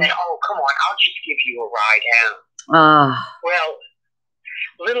 So I said, "Oh, come on, I'll just give you a ride home." Well,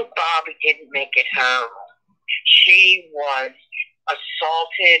 little Bobby didn't make it home. She was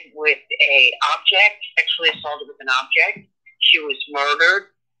assaulted with sexually assaulted with an object. She was murdered,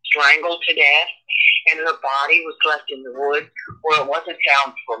 strangled to death, and her body was left in the woods where it wasn't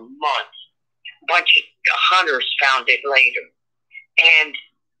found for months. A bunch of hunters found it later. And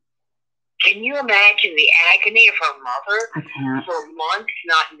can you imagine the agony of her mother for months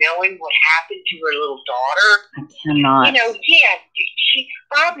not knowing what happened to her little daughter? I cannot. She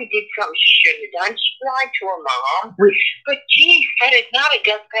probably did something she shouldn't have done. She lied to her mom. But geez, that is not a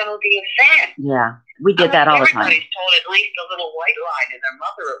death penalty offense. Yeah, we did that all the time. Everybody's told at least a little white lie to their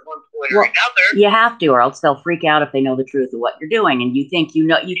mother at one point or another. You have to, or else they'll freak out if they know the truth of what you're doing, and you think you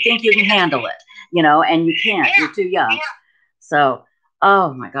can handle it, and you can't. You're too young. So,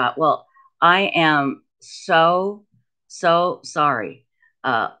 oh my God. Well, I am so sorry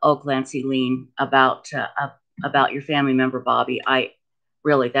Clancy Lean, about your family member, Bobby.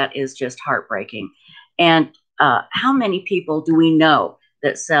 That is just heartbreaking. And how many people do we know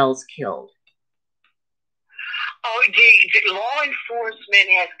that Sells killed? Oh, the law enforcement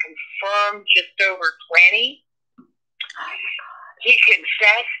has confirmed just over 20. He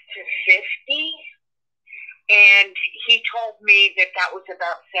confessed to 50, and he told me that was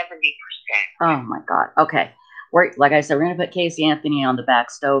about 70%. Oh my God. Okay. Like I said, we're going to put Casey Anthony on the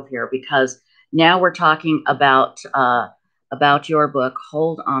back stove here, because now we're talking about your book.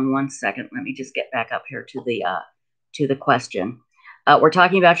 Hold on one second. Let me just get back up here to the question. We're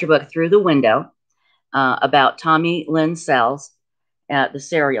talking about your book, Through the Window, about Tommy Lynn Sells, the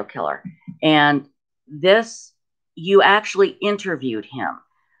serial killer. And this, you actually interviewed him.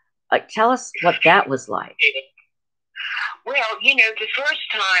 Tell us what that was like. Well, the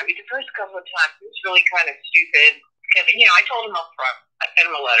first couple of times, it was really kind of stupid. Because, I told him up front. I sent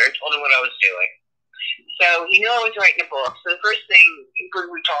him a letter, told him what I was doing. So he knew I was writing a book. So the first thing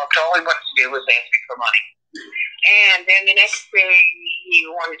we talked, all he wanted to do was ask me for money. And then the next thing he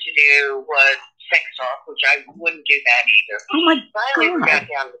wanted to do was sex talk, which I wouldn't do that either. Oh my God. Finally, we got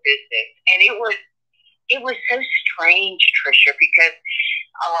down to business. And it was so strange, Tricia, because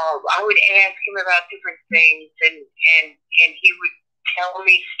I would ask him about different things, and he would tell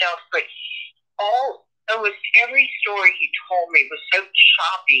me stuff, but almost every story he told me was so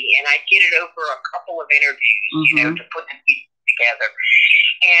choppy, and I'd get it over a couple of interviews, to put the pieces together.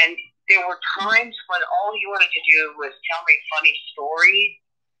 And there were times when all he wanted to do was tell me funny stories,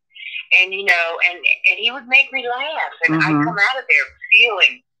 and and he would make me laugh, and I'd come out of there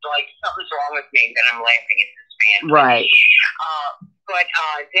feeling like something's wrong with me, that I'm laughing at this man. Right. But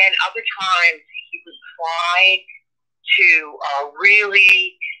then other times he would try to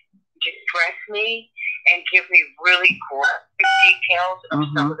really distress me and give me really graphic details of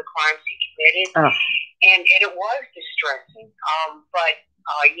some of the crimes he committed. And it was distressing. But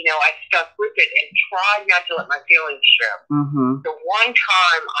I stuck with it and tried not to let my feelings show. The one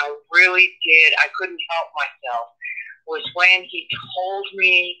time I really I couldn't help myself, was when he told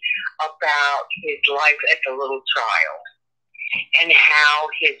me about his life as a little child, and how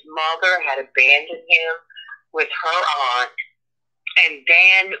his mother had abandoned him with her aunt. And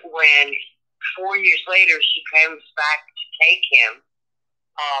then when 4 years later she comes back to take him,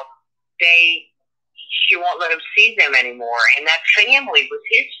 she won't let him see them anymore. And that family was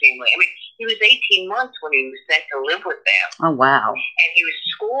his family. I mean, he was 18 months when he was sent to live with them. Oh, wow. And he was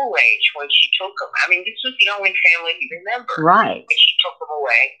school age when she took him. I mean, this was the only family he remembered. Right. And she took him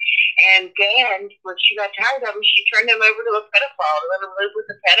away. And then when she got tired of him, she turned him over to a pedophile to let him live with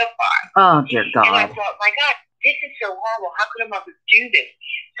a pedophile. Oh, dear God. And I thought, my God, this is so horrible. How could a mother do this?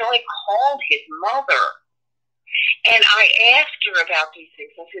 So I called his mother, and I asked her about these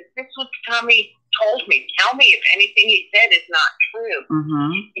things. I said, this is what Tommy told me. Tell me if anything he said is not true.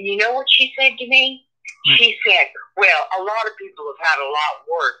 And you know what she said to me? She said, well, a lot of people have had a lot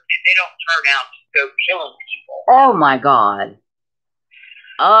worse, and they don't turn out to go killing people. Oh, my God.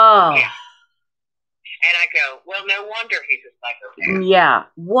 Oh. Yeah. And I go, well, no wonder he's a psychopath. Yeah.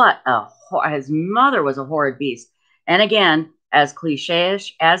 What his mother was a horrid beast. And again, as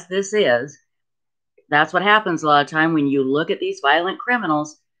cliche-ish as this is, that's what happens a lot of time when you look at these violent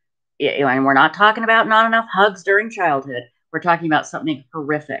criminals. And we're not talking about not enough hugs during childhood. We're talking about something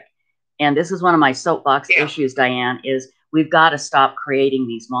horrific. And this is one of my soapbox issues, Diane, is we've got to stop creating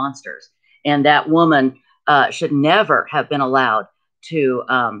these monsters. And that woman should never have been allowed to,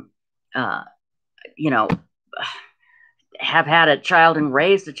 have had a child and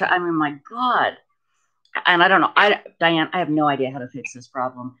raised a child. I mean, my God. And I don't know. Diane, I have no idea how to fix this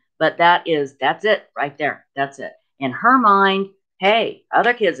problem. But that's it right there. That's it. In her mind, hey,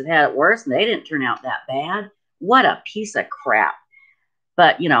 other kids have had it worse and they didn't turn out that bad. What a piece of crap.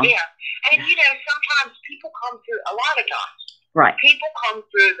 But, Yeah. And, sometimes people come through, a lot of times. Right. People come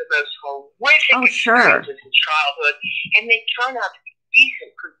through the most horrific experiences in childhood, and they turn out to be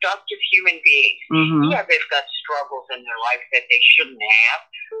decent, productive human beings. Yeah, they've got struggles in their life that they shouldn't have,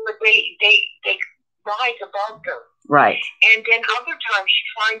 but they rise above them. Right. And then other times you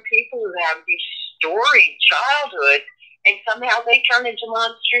find people who have these storied childhoods, and somehow they turn into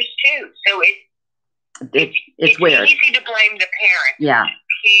monsters too. So it's weird. It's easy to blame the parents. Yeah.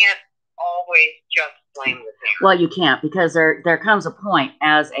 You can't always just blame the parents. Well, you can't, because there comes a point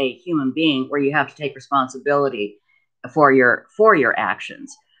as a human being where you have to take responsibility for your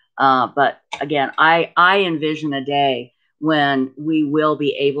actions. But again, I envision a day when we will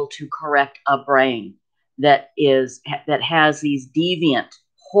be able to correct a brain that has these deviant,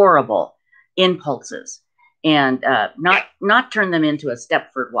 horrible impulses. and not turn them into a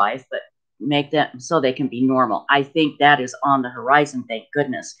Stepford wife, but make them so they can be normal. I think that is on the horizon, thank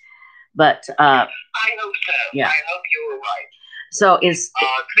goodness. But I hope so. Yeah. I hope you were right. So is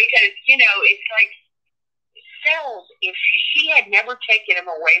because it's like Cells, if she had never taken him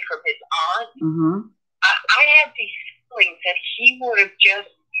away from his aunt, I have these feelings that he would have just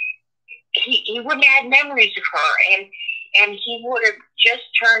he wouldn't have had memories of her, and he would have just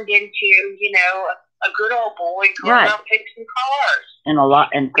turned into a good old boy going out fixing cars. And a lot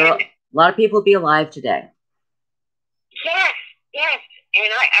of people would be alive today. Yes,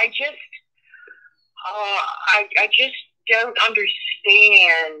 and I just don't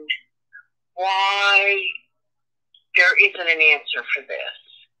understand why there isn't an answer for this.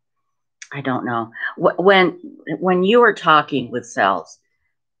 I don't know. When you were talking with Cells,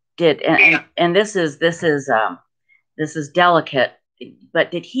 and this is delicate,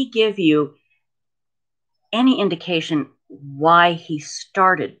 but did he give you any indication why he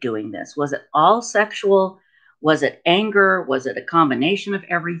started doing this? Was it all sexual? Was it anger? Was it a combination of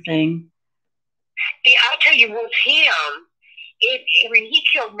everything? Yeah, I'll tell you, with him, he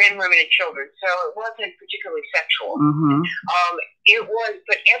killed men, women, and children, so it wasn't particularly sexual. It was,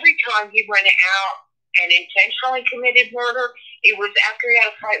 but every time he went out and intentionally committed murder, it was after he had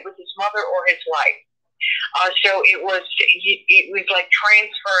a fight with his mother or his wife. So it was like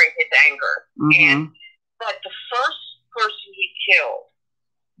transferring his anger. But the first person he killed,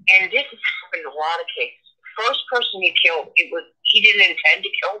 and this has happened in a lot of cases, the first person he killed, he didn't intend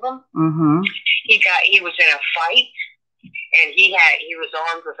to kill them. He was in a fight, and he was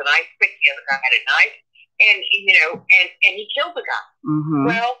armed with an ice pick. The other guy had a knife, and he killed the guy.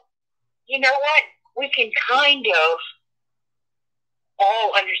 Well, you know what? We can kind of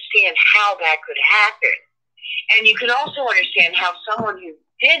all understand how that could happen, and you can also understand how someone who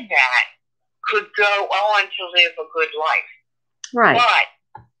did that could go on to live a good life. Right. But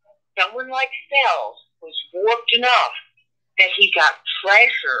someone like Cells was warped enough that he got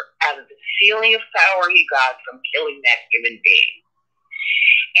pleasure out of the feeling of power he got from killing that human being.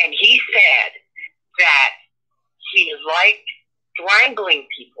 And he said that he liked strangling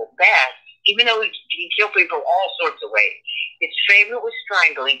people best, even though he killed people all sorts of ways. His favorite was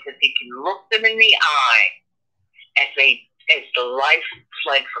strangling because he can look them in the eye as the life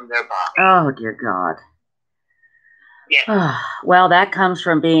fled from their body. Oh, dear God. Yes. Well, that comes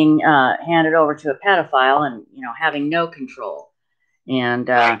from being handed over to a pedophile and, having no control. And,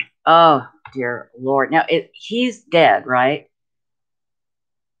 oh, dear Lord. Now, he's dead, right?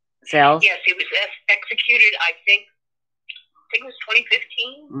 Cells? Yes, he was executed, I think it was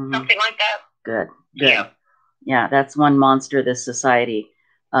 2015, something like that. Good. Yeah, that's one monster this society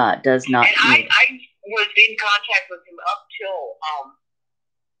does not need. I was in contact with him up till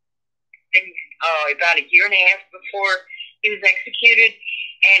about a year and a half before he was executed,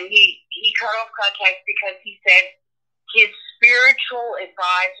 and he cut off contact because he said his spiritual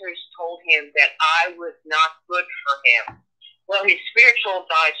advisors told him that I was not good for him. Well, his spiritual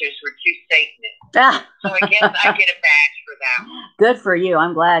advisors were two Satanists, so I guess I get a badge for that. Good for you.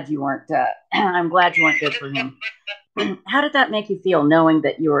 I'm glad you weren't. I'm glad you weren't good for him. How did that make you feel, knowing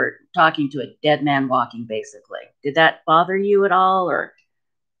that you were talking to a dead man walking, basically? Did that bother you at all, or?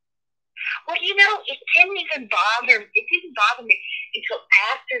 Well, it didn't even bother. It didn't bother me until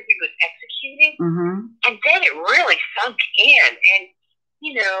after he was executed, and then it really sunk in. And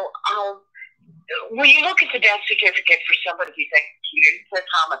when you look at the death certificate for somebody who's executed, it says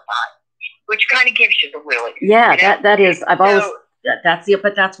homicide, which kind of gives you the willing. Yeah, that is. I've always. That's it,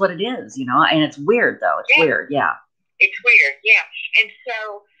 but that's what it is, and it's weird though. It's weird, yeah. It's weird, yeah. And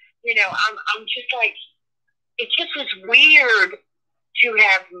so, I'm just like, it just was weird to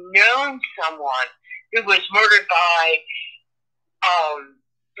have known someone who was murdered by,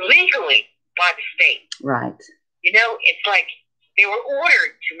 legally by the state. Right. It's like they were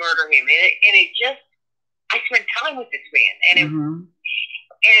ordered to murder him, and it just, I spent time with this man,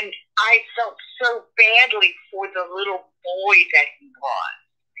 and I felt so badly for the little boy that he was.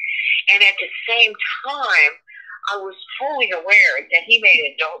 And at the same time, I was fully aware that he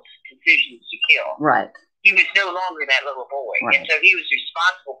made adult decisions to kill. Right. He was no longer that little boy. Right. And so he was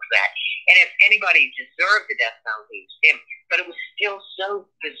responsible for that. And if anybody deserved the death penalty, it was him. But it was still so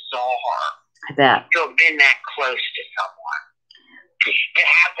bizarre I bet. to have been that close to someone. To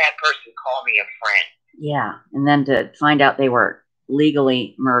have that person call me a friend. Yeah. And then to find out they were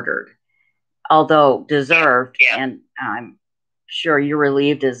legally murdered, although deserved. Yeah. And I'm sure you're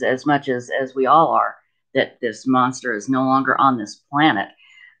relieved as much as we all are that this monster is no longer on this planet.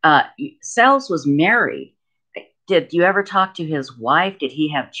 Cells was married. Did you ever talk to his wife? Did he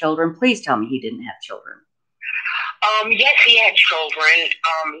have children? Please tell me he didn't have children. Yes, he had children.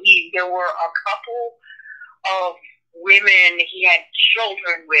 There were a couple of women he had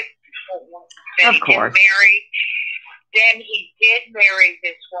children with before that he didn't marry. Then he did marry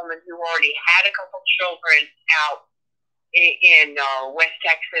this woman who already had a couple children out in West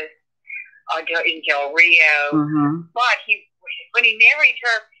Texas, in Del Rio. Mm-hmm. But when he married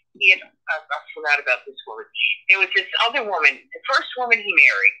her, he had, I forgot about this woman. There was this other woman. The first woman he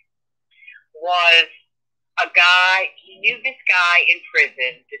married was a guy. He knew this guy in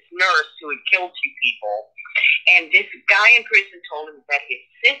prison, this nurse who had killed 2 people. And this guy in prison told him that his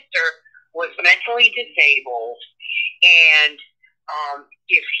sister was mentally disabled, and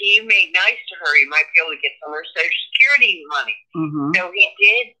if he made nice to her, he might be able to get some of her Social Security money. Mm-hmm. So he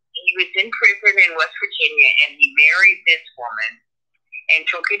did. He was in prison in West Virginia, and he married this woman and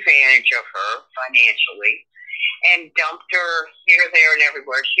took advantage of her financially and dumped her here, there, and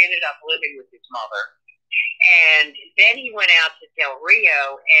everywhere. She ended up living with his mother. And then he went out to Del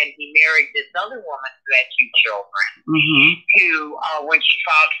Rio, and he married this other woman who had 2 children, mm-hmm. who, when she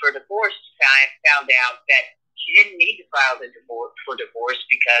filed for divorce, found out that she didn't need to file for divorce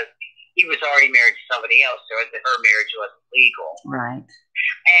because he was already married to somebody else, so her marriage wasn't legal. Right.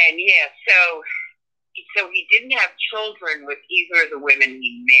 And, yeah, so he didn't have children with either of the women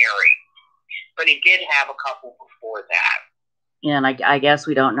he married, but he did have a couple before that. And I guess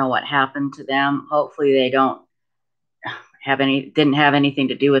we don't know what happened to them. Hopefully they didn't have anything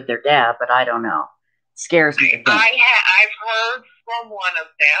to do with their dad, but I don't know. It scares me to think. I've heard from one of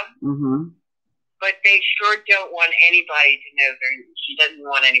them, mm-hmm. but they sure don't want anybody to know she doesn't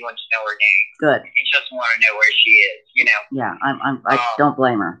want anyone to know her name. Good. She just want to know where she is, you know. Yeah, I don't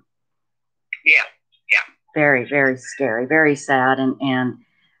blame her. Yeah. Very, very scary, very sad, and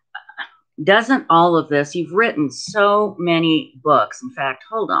doesn't all of this, you've written so many books. In fact,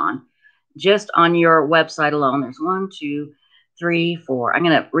 hold on, just on your website alone, there's 1, 2, 3, 4. I'm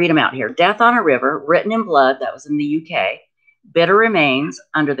going to read them out here. Death on a River, Written in Blood, that was in the UK. Bitter Remains,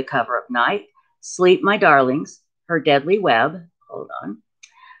 Under the Cover of Night. Sleep, My Darlings, Her Deadly Web, hold on.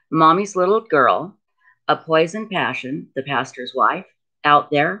 Mommy's Little Girl, A Poison Passion, The Pastor's Wife,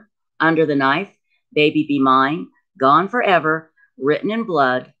 Out There, Under the Knife, Baby Be Mine, Gone Forever, Written in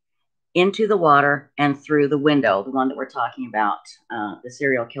Blood, Into the Water, and Through the Window, the one that we're talking about, the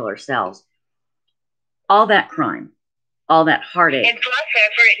serial killer cells. All that crime, all that heartache. And plus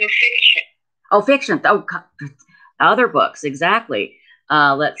I've written fiction. Oh, fiction. Oh, other books, exactly.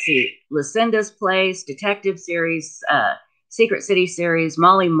 Let's see. Lucinda's Place, Detective Series, Secret City Series,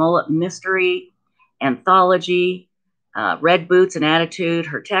 Molly Mullet Mystery, Anthology, Red Boots and Attitude,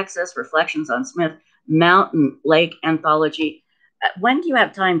 Her Texas, Reflections on Smith, Mountain Lake Anthology. When do you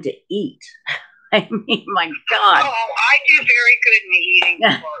have time to eat? I mean, my God. Oh, I do very good in the eating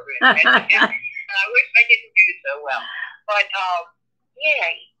department. I wish I didn't do so well. But,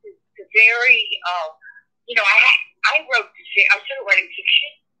 yeah, it's very, I started writing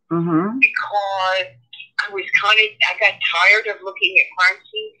fiction mm-hmm. because I got tired of looking at crime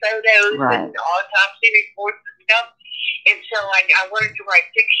scene photos and autopsy reports and stuff. And so I wanted to write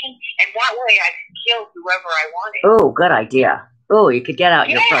fiction, and that way I could kill whoever I wanted. Oh, good idea. Oh, you could get out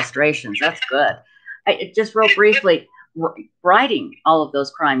your frustrations. That's good. Just real briefly, writing all of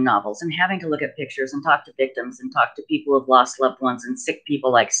those crime novels and having to look at pictures and talk to victims and talk to people who've lost loved ones and sick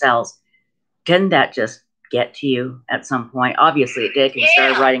people like cells, didn't that just get to you at some point? Obviously it did because you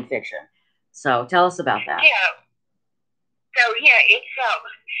started writing fiction. So tell us about that. Yeah. So, it's,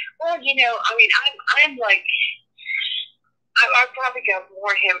 well, I'm like, I probably got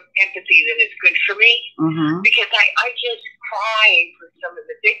more empathy than is good for me, mm-hmm. because I just cry for some of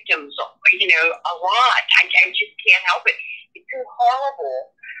the victims, a lot. I just can't help it. It's so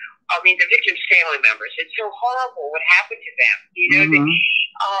horrible. I mean, the victims' family members, it's so horrible what happened to them. Mm-hmm.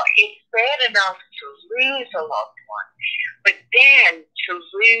 It's bad enough to lose a loved one, but then to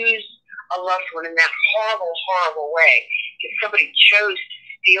lose a loved one in that horrible, horrible way, because somebody chose to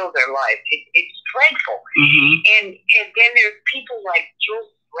steal their life. It's dreadful. Mm-hmm. And then there's people like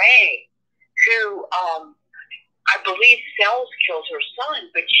Jules Ray, who I believe Sells killed her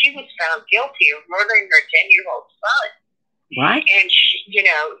son, but she was found guilty of murdering her 10-year-old son. What? And she, and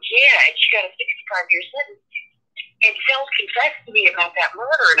she got a 65-year sentence. And Sells confessed to me about that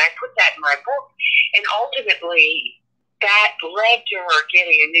murder, and I put that in my book. And ultimately, that led to her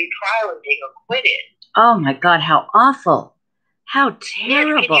getting a new trial and being acquitted. Oh my God, how awful. How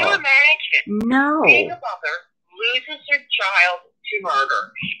terrible. Yes, can you imagine? No. Being a mother loses her child to murder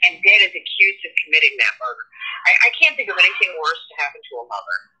and then is accused of committing that murder. I can't think of anything worse to happen to a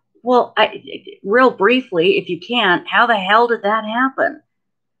mother. Well, real briefly, if you can, how the hell did that happen?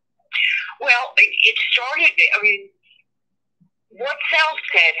 Well, it started, I mean, what Sal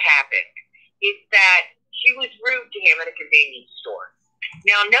said happened is that she was rude to him at a convenience store.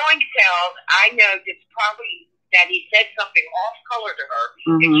 Now, knowing Sal, I know it's probably that he said something off color to her,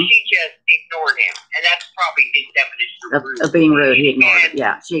 and she just ignored him. And that's probably his definition of rude. Of being rude, he ignored him.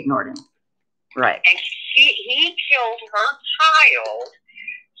 Yeah, she ignored him. Right. And he killed her child,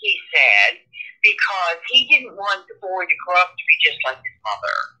 he said, because he didn't want the boy to grow up to be just like his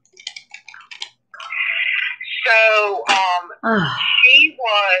mother. So, she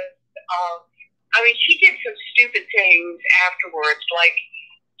was, I mean, she did some stupid things afterwards, like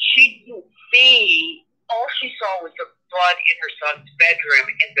she didn't see, all she saw was the blood in her son's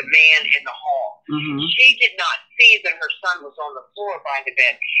bedroom and the man in the hall. She did not see that her son was on the floor by the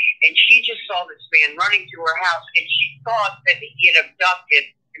bed, and she just saw this man running to her house, and she thought that he had abducted,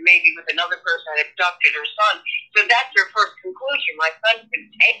 maybe with another person had abducted her son. So that's her first conclusion. My son's been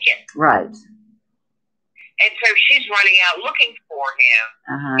taken. Right. And so she's running out looking for him.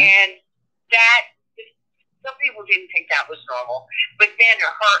 And that, some people didn't think that was normal. But then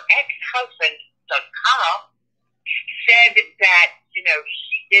her ex-husband, the cop, said that, you know,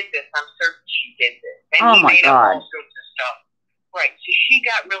 she did this. I'm certain she did this. And he made up all sorts of stuff. Right. So she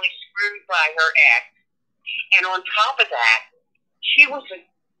got really screwed by her ex. And on top of that, she was a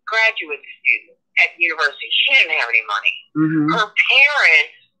graduate student at the university. She didn't have any money. Her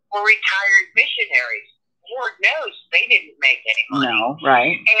parents were retired missionaries. Lord knows they didn't make any money. No,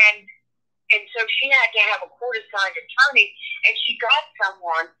 right. And so she had to have a court-assigned attorney, and she got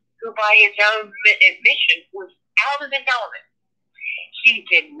someone who, by his own admission, was out of his element. He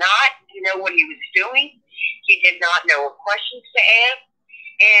did not know what he was doing. He did not know what questions to ask.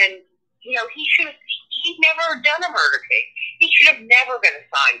 And, you know, he'd never done a murder case. He should have never been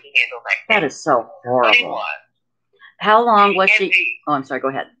assigned to handle that case. That is so horrible. But he was. How long was she? Oh, I'm sorry. Go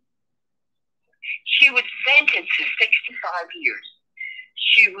ahead. She was sentenced to 65 years.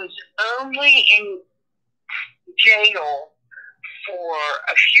 She was only in jail for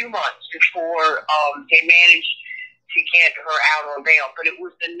a few months before they managed to get her out on bail. But it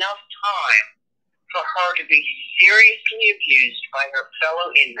was enough time for her to be seriously abused by her fellow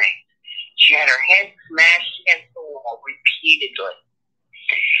inmates. She had her head smashed against the wall repeatedly.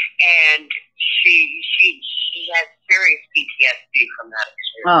 And she has serious PTSD from that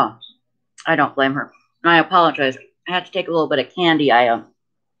experience. Oh, I don't blame her. I apologize. I had to take a little bit of candy. I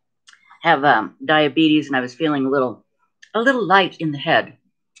have diabetes, and I was feeling a little light in the head.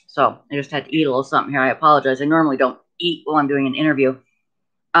 So I just had to eat a little something here. I apologize. I normally don't eat while I'm doing an interview.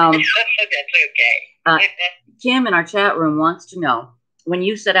 That's okay. Kim in our chat room wants to know, when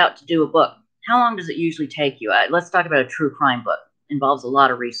you set out to do a book, how long does it usually take you? Let's talk about a true crime book. It involves a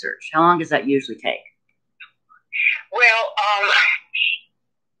lot of research. How long does that usually take? Well,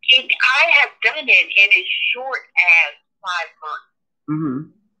 I have done it in as short as 5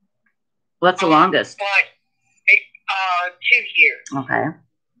 months. What's the longest? But 2 years. Okay.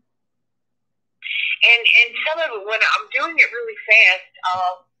 And some of it, when I'm doing it really fast,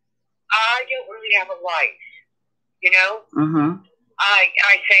 I don't really have a life, you know?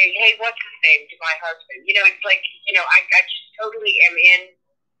 I say, hey, what's his name, to my husband. You know, it's like, you know, I just totally am in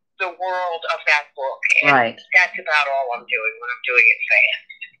the world of that book. And that's about all I'm doing when I'm doing it fast.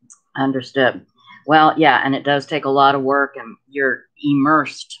 Understood. Well, yeah, and it does take a lot of work, and you're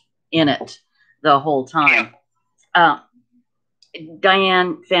immersed in it the whole time.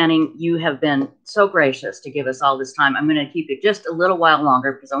 Diane Fanning, you have been so gracious to give us all this time. I'm going to keep it just a little while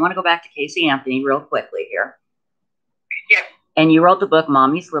longer because I want to go back to Casey Anthony real quickly here. Yeah. And you wrote the book,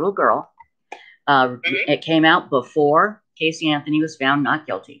 Mommy's Little Girl. It came out before Casey Anthony was found not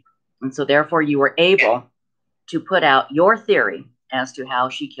guilty. And so therefore you were able to put out your theory as to how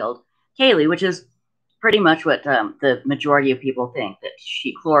she killed Kaylee, which is pretty much what the majority of people think, that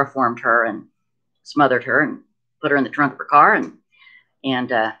she chloroformed her and smothered her and put her in the trunk of her car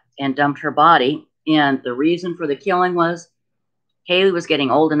and dumped her body. And the reason for the killing was Kaylee was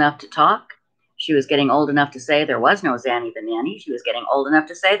getting old enough to talk. She was getting old enough to say there was no Zanny the nanny. She was getting old enough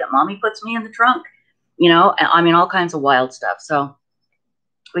to say that Mommy puts me in the trunk. You know, I mean, all kinds of wild stuff. So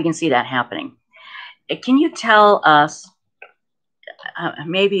we can see that happening. Can you tell us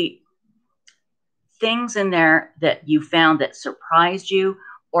maybe things in there that you found that surprised you,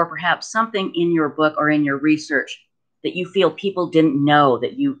 or perhaps something in your book or in your research that you feel people didn't know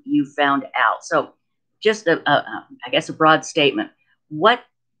that you found out? So just, I guess, a broad statement. What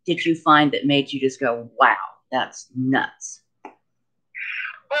did you find that made you just go, wow, that's nuts?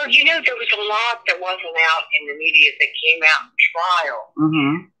 Well, you know, there was a lot that wasn't out in the media that came out in trial.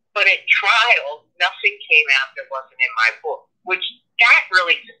 But at trial, nothing came out that wasn't in my book, which that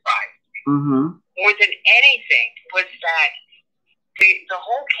really surprised me. more than anything was that the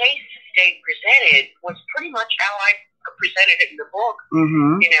whole case the state presented was pretty much how I presented it in the book,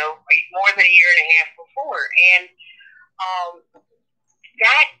 you know, more than a year and a half before. And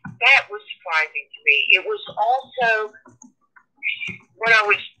that was surprising to me. It was also, when I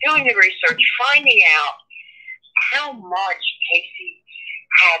was doing the research, finding out how much Casey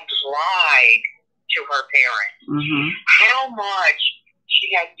had lied to her parents, how much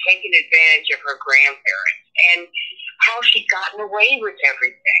she had taken advantage of her grandparents, and how she'd gotten away with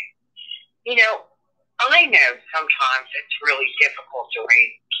everything. You know, I know sometimes it's really difficult to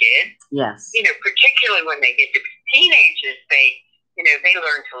raise kids. Yes. You know, particularly when they get to be teenagers, they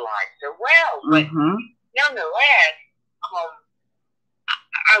learn to lie so well. But nonetheless,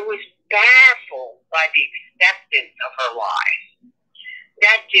 I was baffled by the acceptance of her lies.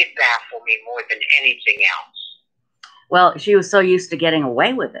 That did baffle me more than anything else. Well, she was so used to getting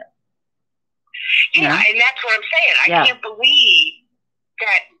away with it. Yeah, and that's what I'm saying. I can't believe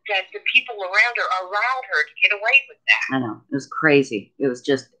that the people around her allowed her to get away with that. I know. It was crazy. It was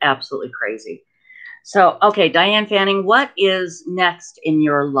just absolutely crazy. So, okay, Diane Fanning, what is next in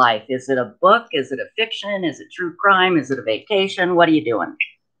your life? Is it a book? Is it a fiction? Is it true crime? Is it a vacation? What are you doing?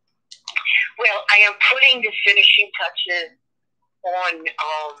 Well, I am putting the finishing touches on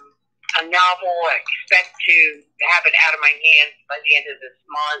a novel. I expect to have it out of my hands by the end of this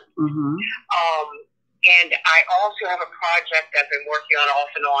month. And I also have a project I've been working on off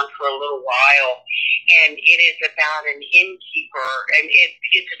and on for a little while, and it is about an innkeeper, and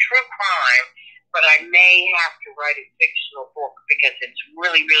it's a true crime, but I may have to write a fictional book because it's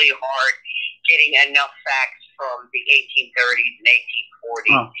really, really hard getting enough facts from the 1830s and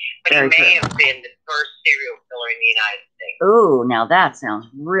 1840s. Oh, but he may have been the first serial killer in the United States. Ooh, now that sounds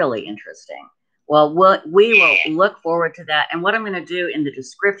really interesting. Well, we will look forward to that. And what I'm going to do in the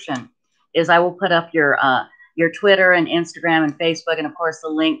description is I will put up your Twitter and Instagram and Facebook, and of course the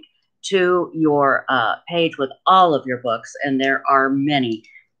link to your page with all of your books, and there are many.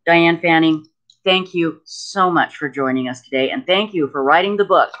 Diane Fanning, thank you so much for joining us today, and thank you for writing the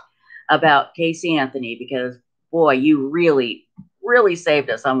book about Casey Anthony, because boy, you really, really saved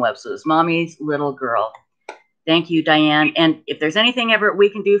us on Websleuths, Mommy's Little Girl. Thank you, Diane. And if there's anything ever we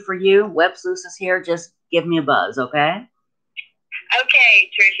can do for you, Websleuths is here. Just give me a buzz, okay? Okay,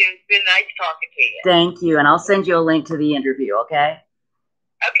 Tricia, it's been nice talking to you. Thank you, and I'll send you a link to the interview, okay?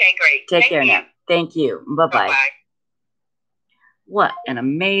 Okay, great. Take care now. Thank you. Bye-bye. Bye-bye. What an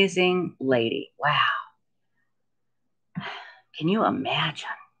amazing lady. Wow. Can you imagine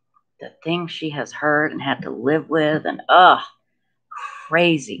the things she has heard and had to live with? And,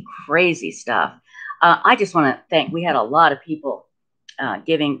 crazy, crazy stuff. I just want to thank, we had a lot of people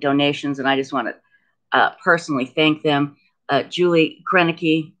giving donations, and I just want to personally thank them. Julie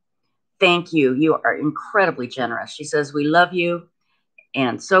Krennicke, thank you. You are incredibly generous. She says, we love you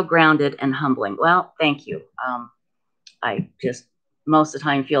and so grounded and humbling. Well, thank you. I just most of the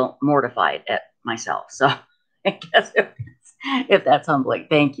time feel mortified at myself. So I guess if that's humbling,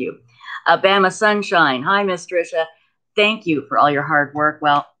 thank you. Bama Sunshine. Hi, Miss Tricia. Thank you for all your hard work.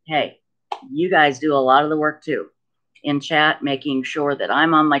 Well, hey, you guys do a lot of the work too in chat, making sure that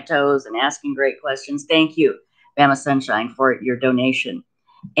I'm on my toes and asking great questions. Thank you, Bama Sunshine, for your donation.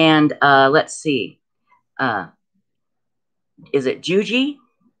 And let's see. Is it Juji?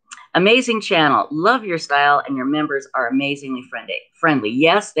 Amazing channel. Love your style, and your members are amazingly friendly.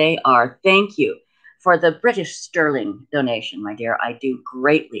 Yes, they are. Thank you for the British sterling donation, my dear. I do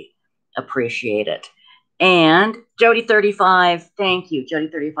greatly appreciate it. And Jody35, thank you.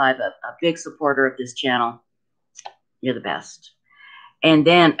 Jody35, a big supporter of this channel. You're the best. And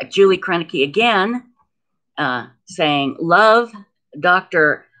then Julie Krennicke again, saying, love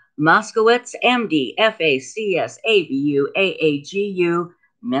Dr. Moskowitz, MD, FACS, ABU, AAGU,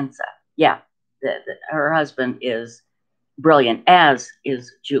 Mensa. Yeah, her husband is brilliant, as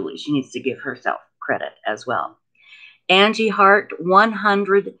is Julie. She needs to give herself credit as well. Angie Hart,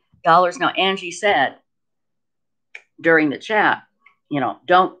 $100. Now, Angie said during the chat, you know,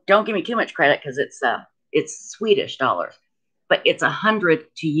 don't give me too much credit because it's Swedish dollars, but it's 100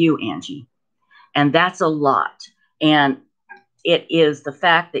 to you, Angie, and that's a lot. And it is the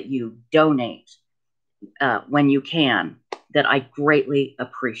fact that you donate when you can that I greatly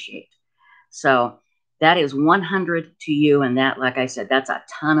appreciate. So that is 100 to you, and that, like I said, that's a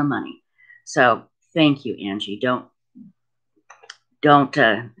ton of money. So thank you, Angie. Don't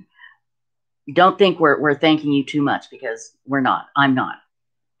think we're thanking you too much, because we're not. I'm not.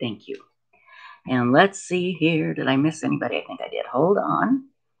 Thank you. And let's see here. Did I miss anybody? I think I did. Hold on.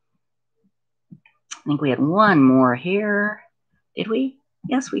 I think we had one more here. Did we?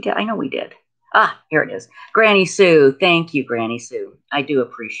 Yes, we did. I know we did. Ah, here it is. Granny Sue. Thank you, Granny Sue. I do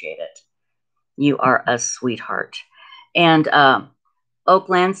appreciate it. You are a sweetheart. And Oak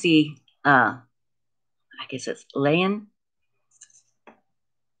Lancy, I guess it's Layan.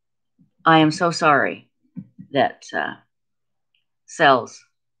 I am so sorry that Sells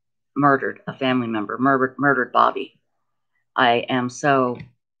murdered a family member, murdered Bobby. I am so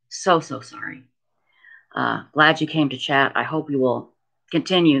sorry. Glad you came to chat. I hope you will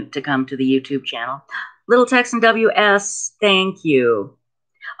continue to come to the YouTube channel. Little Texan WS, thank you.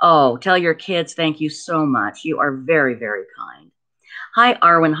 Oh, tell your kids thank you so much. You are very, very kind. Hi,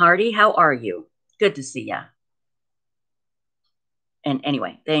 Arwen Hardy. How are you? Good to see ya. And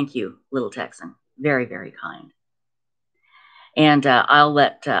anyway, thank you, Little Texan. Very, very kind. And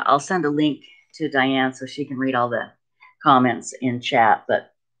I'll send a link to Diane so she can read all the comments in chat.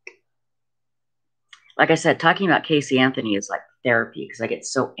 But like I said, talking about Casey Anthony is like therapy because I get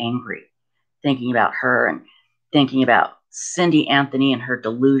so angry thinking about her and thinking about Cindy Anthony and her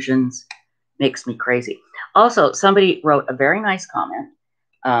delusions. Makes me crazy. Also, somebody wrote a very nice comment,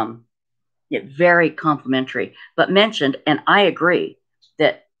 very complimentary, but mentioned, and I agree,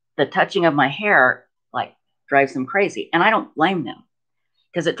 that the touching of my hair like drives them crazy. And I don't blame them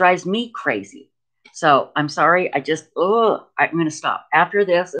because it drives me crazy. So I'm sorry. I'm going to stop. After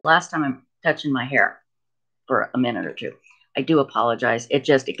this, last time I'm touching my hair for a minute or two. I do apologize. It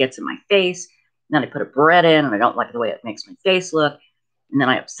gets in my face. And then I put a barrette in and I don't like the way it makes my face look. And then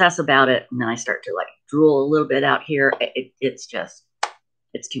I obsess about it. And then I start to like drool a little bit out here. It's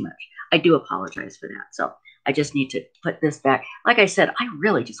too much. I do apologize for that. So I just need to put this back. Like I said, I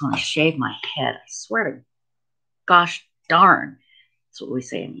really just want to shave my head. I swear to gosh darn. That's what we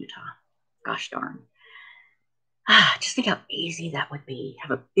say in Utah. Gosh darn. Just think how easy that would be.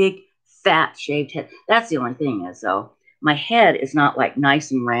 Have a big, fat, shaved head. That's the only thing is, though, my head is not like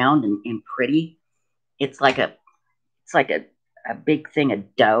nice and round and pretty. It's like a big thing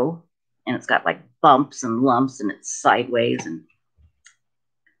of dough, and it's got like bumps and lumps, and it's sideways, and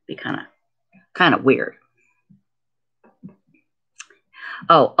be kind of weird.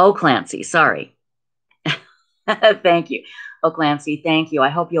 Oh, Clancy, sorry. Thank you. Oh, Clancy, thank you. I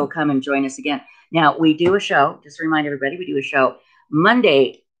hope you'll come and join us again. Now, we do a show, just to remind everybody, we do a show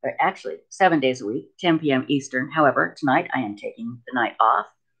Monday, or actually 7 days a week, 10 p.m. Eastern. However, tonight I am taking the night off.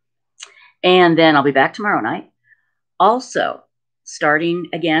 And then I'll be back tomorrow night. Also, starting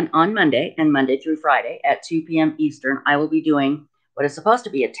again on Monday and Monday through Friday at 2 p.m. Eastern, I will be doing what is supposed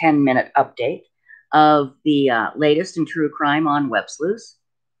to be a 10-minute update of the latest in true crime on Websleuths.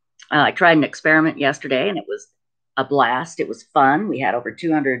 I tried an experiment yesterday, and it was a blast. It was fun. We had over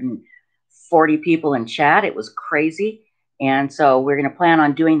 240 people in chat. It was crazy. And so we're going to plan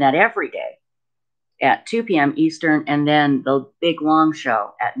on doing that every day at 2 p.m. Eastern, and then the big long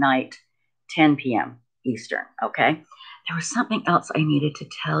show at night, 10 p.m. Eastern. Okay. There was something else I needed to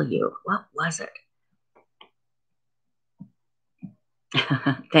tell you. What was it?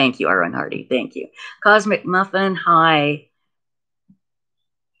 Thank you, Aaron Hardy. Thank you. Cosmic Muffin, hi.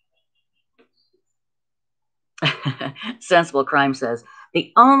 Sensible Crime says,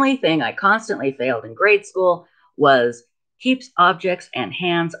 the only thing I constantly failed in grade school was keeps objects and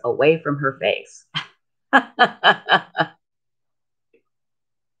hands away from her face.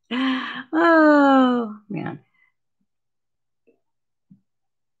 Oh, man.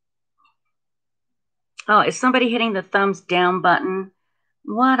 Oh, is somebody hitting the thumbs down button?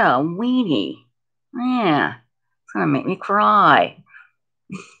 What a weenie. Yeah, it's going to make me cry.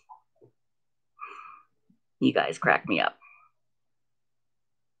 You guys crack me up.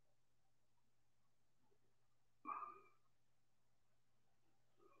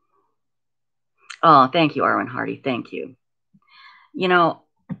 Oh, thank you, Arwen Hardy. Thank you. You know,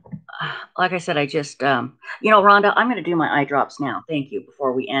 like I said, I just, Rhonda, I'm going to do my eye drops now. Thank you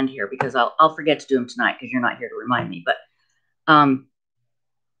before we end here because I'll forget to do them tonight because you're not here to remind me. But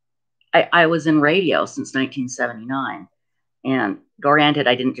I was in radio since 1979. And granted,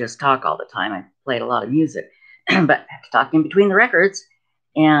 I didn't just talk all the time. I played a lot of music, but I had to talk in between the records.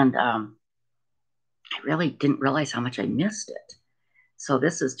 And I really didn't realize how much I missed it. So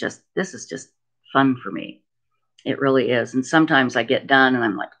this is just fun for me. It really is. And sometimes I get done and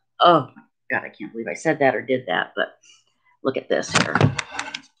I'm like, oh my God, I can't believe I said that or did that. But look at this here.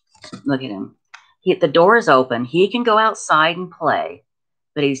 Look at him. The door is open. He can go outside and play,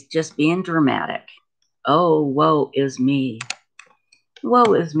 but he's just being dramatic. Oh, woe is me.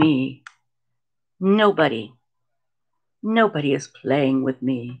 Woe is me. Nobody is playing with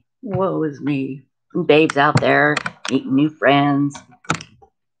me. Woe is me. And Babe's out there meeting new friends,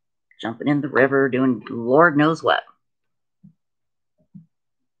 jumping in the river, doing Lord knows what.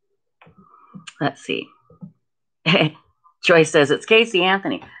 Let's see. Joyce says, it's Casey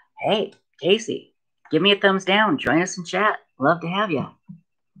Anthony. Hey, Casey, give me a thumbs down. Join us in chat. Love to have you.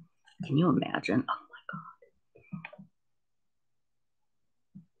 Can you imagine? Oh,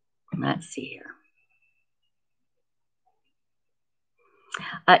 my God. Let's see here.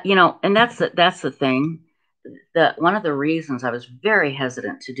 And that's the thing. One of the reasons I was very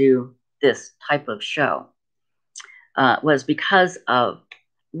hesitant to do this type of show was because of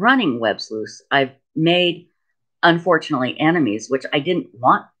running Websleuths. I've made, unfortunately, enemies, which I didn't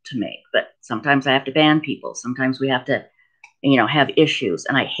want to make, but sometimes I have to ban people. Sometimes we have to, have issues,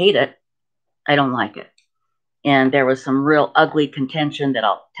 and I hate it. I don't like it. And there was some real ugly contention that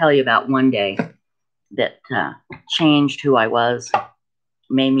I'll tell you about one day that changed who I was,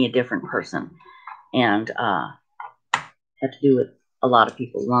 made me a different person, and had to do with a lot of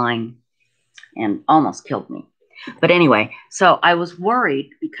people lying and almost killed me. But anyway, so I was worried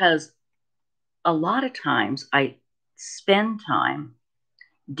because a lot of times I spend time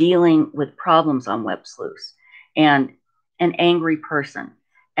dealing with problems on Websleuths and an angry person.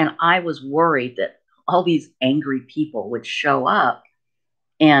 And I was worried that all these angry people would show up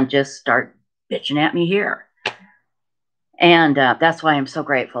and just start bitching at me here. And that's why I'm so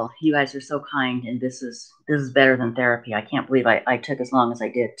grateful. You guys are so kind, and this is better than therapy. I can't believe I took as long as I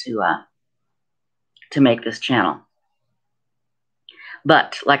did to make this channel.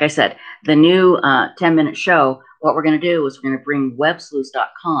 But like I said, the new 10-minute show, what we're going to do is we're going to bring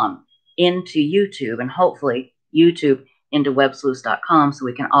Websleuths.com into YouTube, and hopefully YouTube into Websleuths.com, so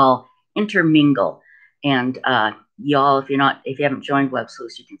we can all intermingle. And y'all, if you haven't joined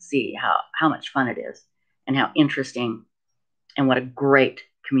Websleuths, you can see how much fun it is and how interesting and what a great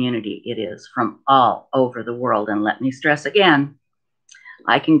community it is from all over the world. And let me stress again,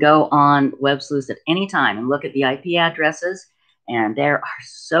 I can go on Websleuths at any time and look at the IP addresses, and there are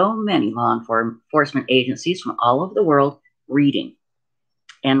so many law enforcement agencies from all over the world reading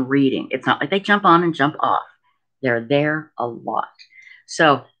and reading. It's not like they jump on and jump off. They're there a lot.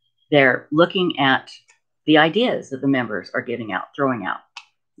 So they're looking at the ideas that the members are giving out, throwing out.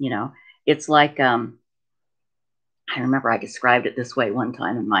 It's like, I remember I described it this way one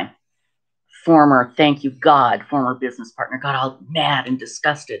time, and my former business partner got all mad and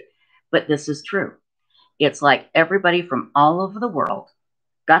disgusted. But this is true. It's like everybody from all over the world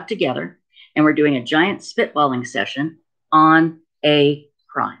got together, and we're doing a giant spitballing session on a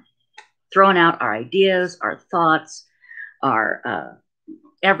crime, throwing out our ideas, our thoughts, our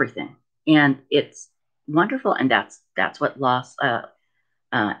everything. And it's wonderful. And that's what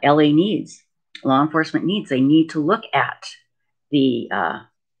LA needs. Law enforcement needs. They need to look at the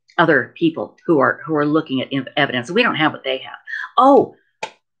other people who are looking at evidence. We don't have what they have. Oh,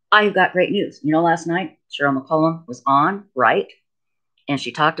 I've got great news. Last night Cheryl McCollum was on, right? And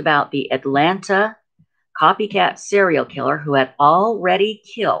she talked about the Atlanta copycat serial killer who had already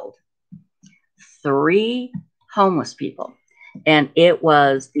killed 3 homeless people. And it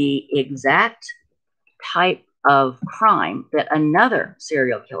was the exact type of crime that another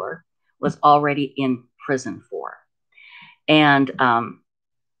serial killer was already in prison for. And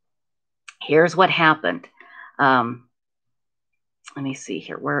here's what happened. Let me see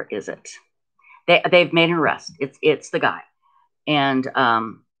here. Where is it? They've made an arrest. It's the guy. And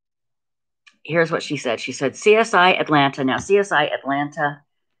here's what she said. She said, CSI Atlanta. Now, CSI Atlanta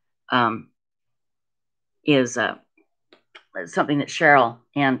is something that Cheryl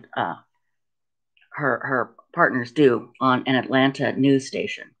and her partners do on an Atlanta news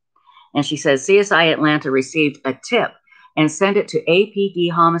station. And she says, CSI Atlanta received a tip and sent it to APD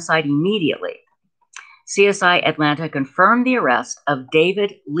Homicide immediately. CSI Atlanta confirmed the arrest of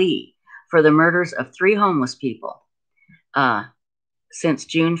David Lee for the murders of 3 homeless people since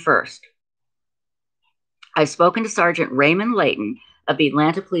June 1st. I've spoken to Sergeant Raymond Layton of the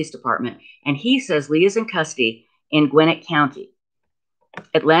Atlanta Police Department, and he says Lee is in custody in Gwinnett County.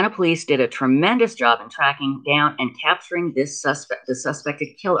 Atlanta police did a tremendous job in tracking down and capturing the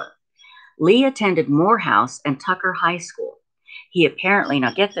suspected killer. Lee attended Morehouse and Tucker High School. He apparently,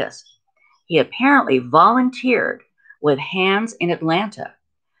 now get this, he apparently volunteered with Hands in Atlanta,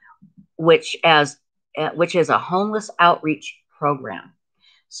 which is a homeless outreach program.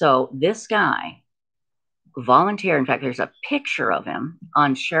 So this guy volunteered. In fact, there's a picture of him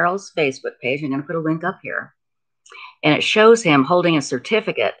on Cheryl's Facebook page. I'm going to put a link up here. And it shows him holding a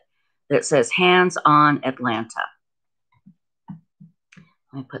certificate that says Hands on Atlanta.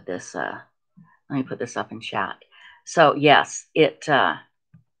 Let me put this up in chat. So yes,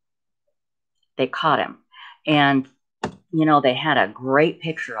 they caught him, and they had a great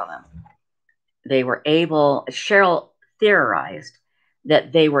picture of him. Cheryl theorized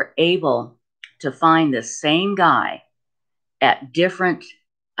that they were able to find the same guy at different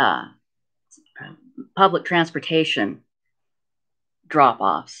public transportation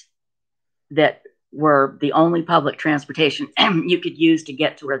drop-offs that were the only public transportation you could use to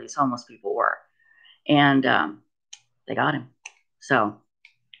get to where these homeless people were. And they got him. So,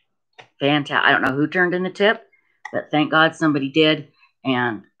 fantastic. I don't know who turned in the tip, but thank God somebody did.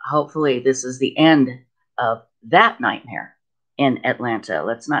 And hopefully this is the end of that nightmare in Atlanta.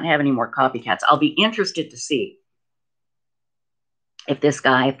 Let's not have any more copycats. I'll be interested to see if this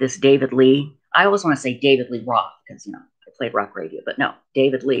David Lee, I always want to say David Lee Roth because, you know, I played rock radio, but no,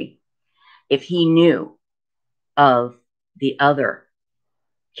 David Lee, if he knew of the other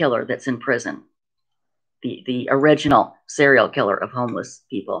killer that's in prison, the original serial killer of homeless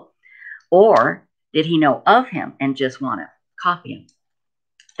people, or did he know of him and just want to copy him?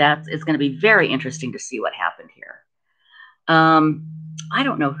 It's going to be very interesting to see what happened here. I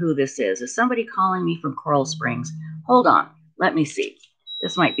don't know who this is. Is somebody calling me from Coral Springs? Hold on. Let me see.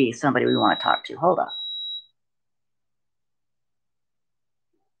 This might be somebody we want to talk to. Hold on.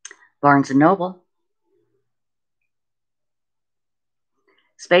 Barnes & Noble.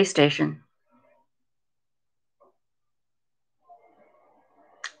 Space Station.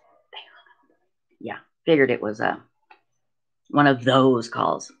 Yeah, figured it was one of those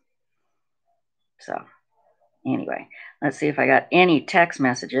calls. So, anyway, let's see if I got any text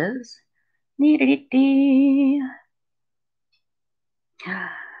messages.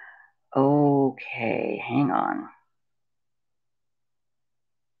 Okay, hang on.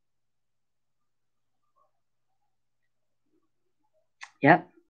 Yep.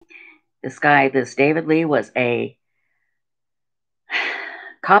 This David Lee was a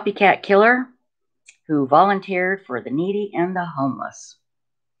copycat killer who volunteered for the needy and the homeless.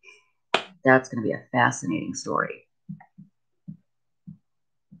 That's going to be a fascinating story.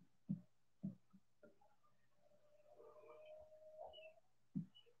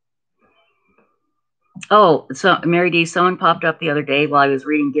 Oh, so Mary D, someone popped up the other day while I was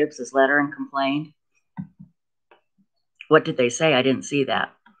reading Gibbs's letter and complained. What did they say? I didn't see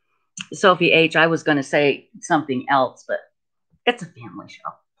that. Sophie H, I was going to say something else, but it's a family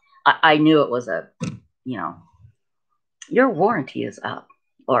show. I knew it was a, you know, your warranty is up.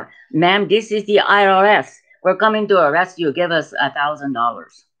 Or, ma'am, this is the IRS. We're coming to arrest you. Give us $1,000.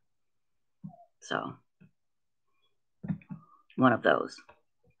 So, one of those.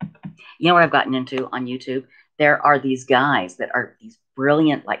 You know what I've gotten into on YouTube? There are these guys that are these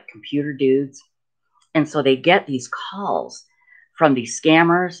brilliant, like, computer dudes. And so they get these calls from these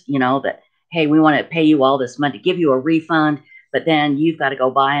scammers, you know, that, hey, we want to pay you all this money to give you a refund, but then you've got to go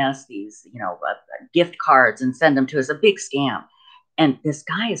buy us these, you know, gift cards and send them to us. A big scam. And this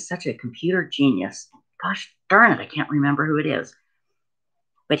guy is such a computer genius. Gosh darn it, I can't remember who it is.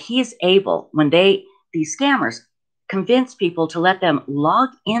 But he's able, when these scammers convince people to let them log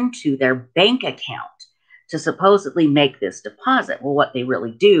into their bank account to supposedly make this deposit. Well, what they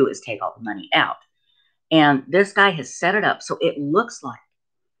really do is take all the money out. And this guy has set it up so it looks like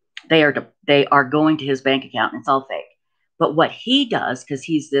they are going to his bank account, and it's all fake. But what he does, because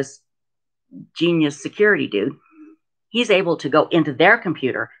he's this genius security dude, he's able to go into their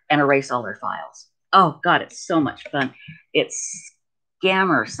computer and erase all their files. Oh, God, it's so much fun. It's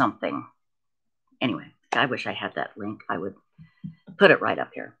Scammer something. Anyway, I wish I had that link. I would put it right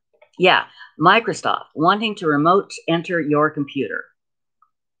up here. Yeah, Microsoft wanting to remote enter your computer.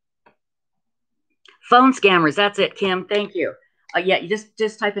 Phone scammers. That's it, Kim. Thank you. Yeah, you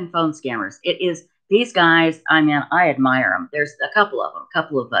just type in phone scammers. It is these guys. I mean, I admire them. There's a couple of them, a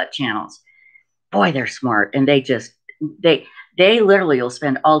couple of channels. Boy, they're smart, and they literally will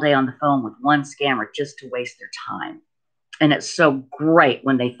spend all day on the phone with one scammer just to waste their time. And it's so great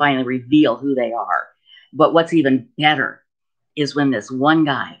when they finally reveal who they are. But what's even better is when this one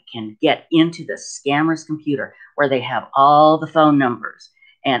guy can get into the scammer's computer where they have all the phone numbers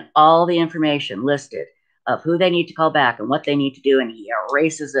and all the information listed of who they need to call back and what they need to do, and he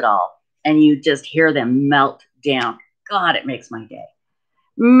erases it all. And you just hear them melt down. God, it makes my day.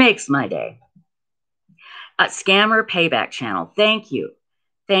 Makes my day. Scammer Payback Channel. Thank you.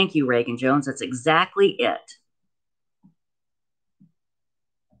 Thank you, Reagan Jones. That's exactly it.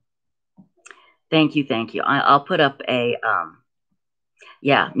 Thank you, thank you. I'll put up a,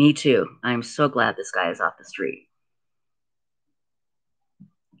 yeah, me too. I'm so glad this guy is off the street.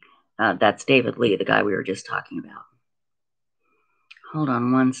 That's David Lee, the guy we were just talking about. Hold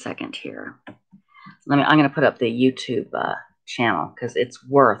on one second here. I'm going to put up the YouTube channel because it's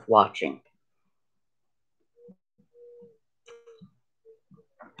worth watching.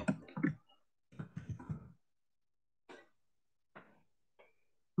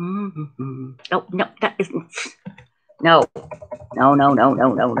 Mm-hmm. Oh, no, that isn't. No, no, no, no,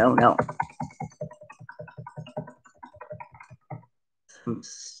 no, no, no, no. Some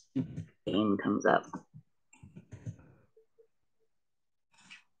game comes up.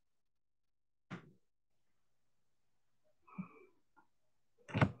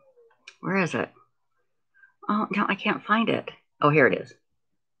 Where is it? Oh, no, I can't find it. Oh, here it is. Is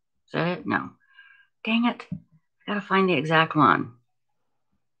that it? No. Dang it. I gotta find the exact one.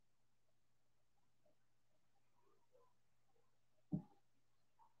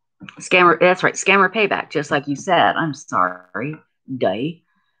 Scammer, that's right. Scammer payback, just like you said. I'm sorry. Day.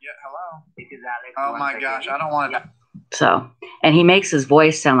 Yeah, hello. Oh my gosh, I don't want to. So, and he makes his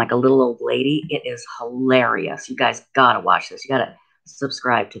voice sound like a little old lady. It is hilarious. You guys gotta watch this. You gotta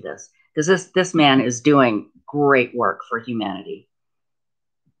subscribe to this because this man is doing great work for humanity.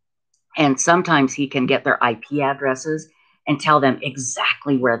 And sometimes he can get their IP addresses and tell them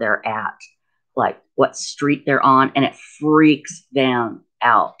exactly where they're at, like what street they're on, and it freaks them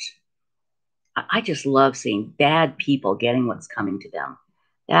out. I just love seeing bad people getting what's coming to them.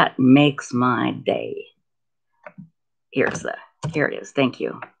 That makes my day. Here it is. Thank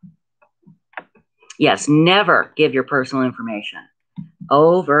you. Yes, never give your personal information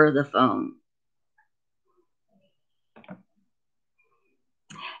over the phone.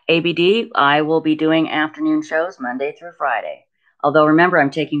 ABD, I will be doing afternoon shows Monday through Friday. Although remember,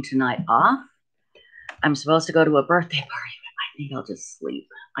 I'm taking tonight off. I'm supposed to go to a birthday party, but I think I'll just sleep.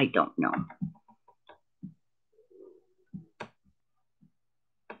 I don't know.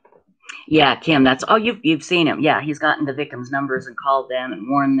 Yeah, Kim, that's you've seen him. Yeah, he's gotten the victims' numbers and called them and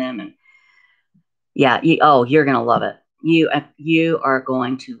warned them, and yeah, you're gonna love it. You are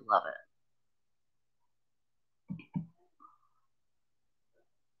going to love it.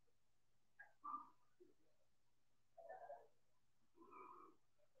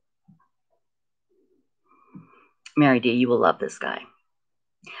 Mary D, you will love this guy.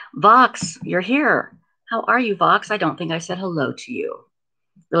 Vox, you're here. How are you, Vox? I don't think I said hello to you.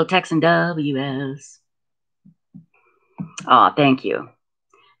 Little Texan WS. Oh, thank you.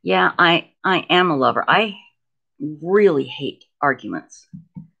 Yeah, I am a lover. I really hate arguments.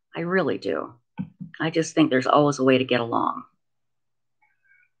 I really do. I just think there's always a way to get along.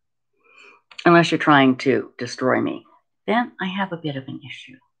 Unless you're trying to destroy me. Then I have a bit of an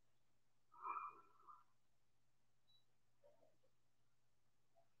issue.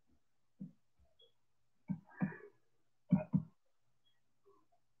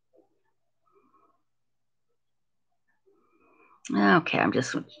 Okay, I'm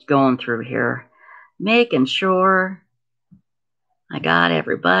just going through here, making sure I got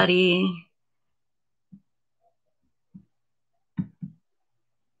everybody.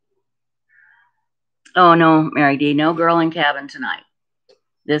 Oh no, Mary D, no girl in cabin tonight.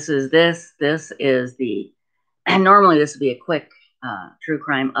 This is the, and normally this would be a quick true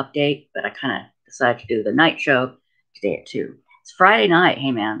crime update, but I kind of decided to do the night show today at 2. It's Friday night.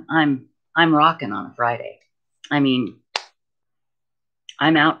 Hey man, I'm rocking on a Friday. I mean,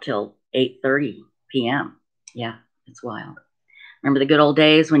 I'm out till 8:30 p.m. Yeah, it's wild. Remember the good old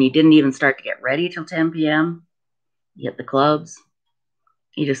days when you didn't even start to get ready till 10 p.m.? You hit the clubs.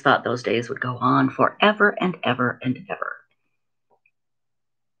 You just thought those days would go on forever and ever and ever.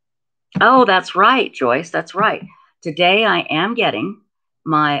 Oh, that's right, Joyce. That's right. Today I am getting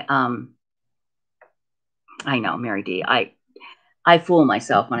my I know, Mary D. I fool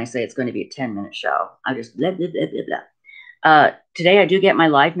myself when I say it's going to be a 10-minute show. I just blah, blah, blah, blah, blah. Today I do get my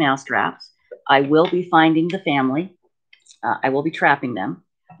live mouse traps. I will be finding the family. I will be trapping them.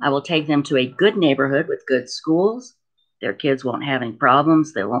 I will take them to a good neighborhood with good schools. Their kids won't have any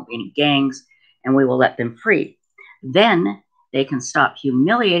problems. There won't be any gangs, and we will let them free. Then they can stop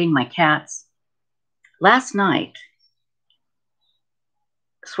humiliating my cats. Last night,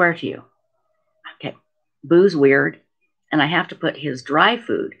 I swear to you, okay, Boo's weird, and I have to put his dry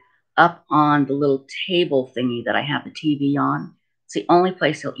food up on the little table thingy that I have the TV on. It's the only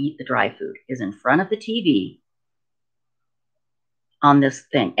place he'll eat the dry food is in front of the TV on this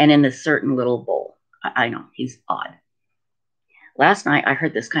thing and in this certain little bowl. I know, he's odd. Last night, I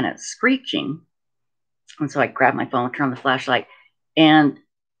heard this kind of screeching, and so I grabbed my phone, turned on the flashlight, and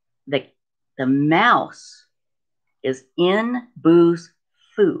the mouse is in Boo's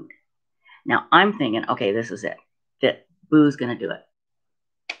food. Now, I'm thinking, okay, this is it. That Boo's going to do it.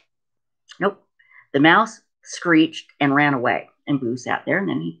 Nope. The mouse screeched and ran away, and Boo sat there, and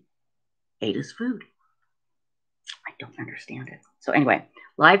then he ate his food. I don't understand it. So anyway,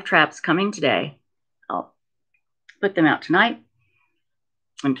 live traps coming today. I'll put them out tonight,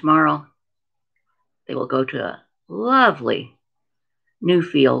 and tomorrow they will go to a lovely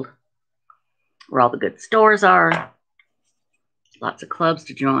Newfield, where all the good stores are. Lots of clubs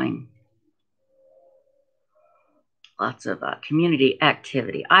to join. Lots of community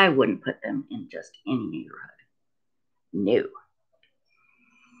activity. I wouldn't put them in just any neighborhood. No.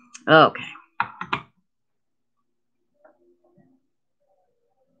 Okay.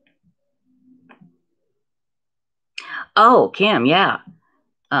 Oh, Kim, yeah.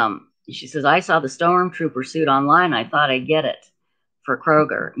 She says, I saw the Stormtrooper suit online. I thought I'd get it for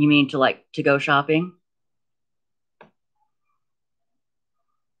Kroger. You mean to go shopping?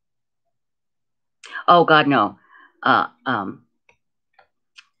 Oh, God, no.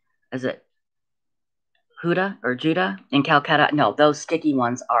 Is it Huda or Judah in Calcutta? No, those sticky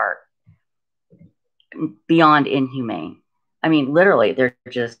ones are beyond inhumane. I mean, literally, they're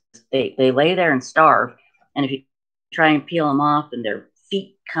just, they lay there and starve. And if you try and peel them off and their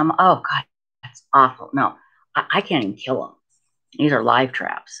feet come, oh, God, that's awful. No, I can't even kill them. These are live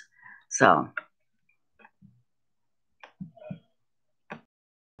traps. So,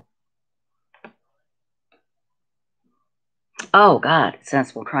 oh, God,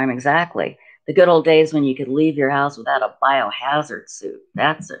 sensible crime, exactly. The good old days when you could leave your house without a biohazard suit.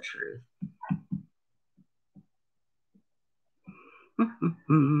 That's the truth.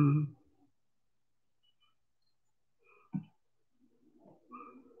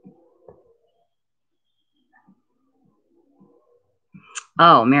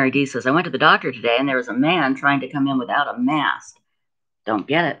 Oh, Mary D says, I went to the doctor today and there was a man trying to come in without a mask. Don't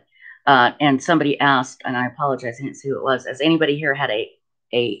get it. And somebody asked, and I apologize, I didn't see who it was. Has anybody here had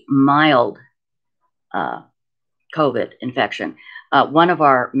a mild COVID infection? One of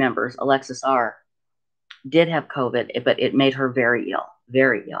our members, Alexis R., did have COVID, but it made her very ill,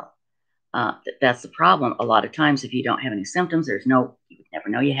 very ill. That's the problem. A lot of times, if you don't have any symptoms, you would never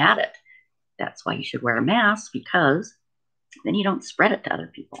know you had it. That's why you should wear a mask, because then you don't spread it to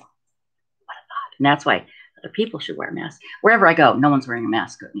other people. What a thought. And that's why other people should wear masks. Wherever I go, no one's wearing a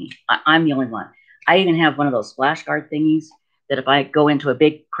mask but me. I'm the only one. I even have one of those splash guard thingies that if I go into a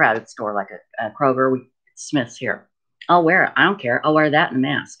big crowded store like a Kroger, Smith's here, I'll wear it. I don't care. I'll wear that and a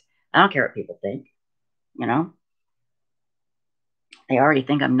mask. I don't care what people think. You know, they already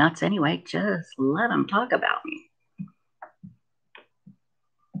think I'm nuts anyway. Just let them talk about me.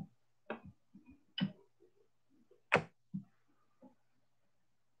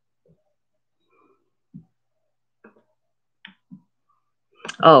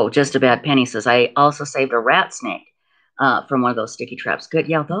 Oh, just a bad penny says, I also saved a rat snake from one of those sticky traps. Good.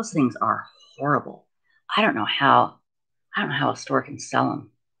 Yeah, those things are horrible. I don't know how a store can sell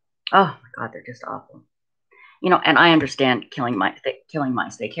them. Oh my God, they're just awful. You know, and I understand killing mice.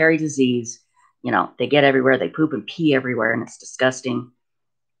 They carry disease. You know, they get everywhere. They poop and pee everywhere, and it's disgusting.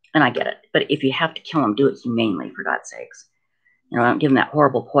 And I get it. But if you have to kill them, do it humanely, for God's sakes. You know, don't give them that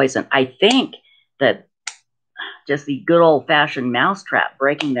horrible poison. I think that just the good old-fashioned mousetrap,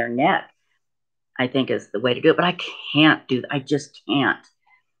 breaking their neck, I think is the way to do it. But I can't do that. I just can't.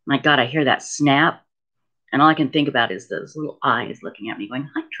 My God, I hear that snap, and all I can think about is those little eyes looking at me going,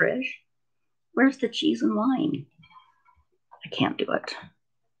 hi, Trish. Where's the cheese and wine? I can't do it.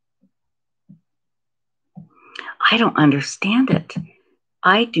 I don't understand it.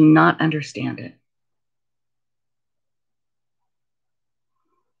 I do not understand it.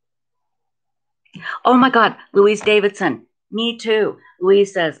 Oh my God, Louise Davidson, me too.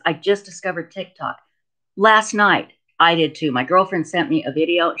 Louise says, I just discovered TikTok. Last night, I did too. My girlfriend sent me a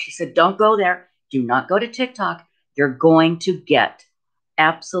video. She said, don't go there. Do not go to TikTok. You're going to get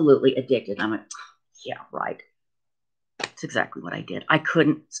absolutely addicted. I'm like, yeah, right. That's exactly what I did. I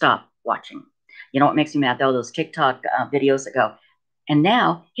couldn't stop watching. You know what makes me mad though? Those TikTok videos that go, and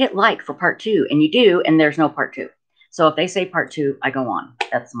now hit like for part 2. And you do, and there's no part 2. So if they say part 2, I go on.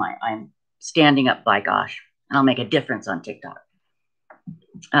 I'm standing up, by gosh, and I'll make a difference on TikTok.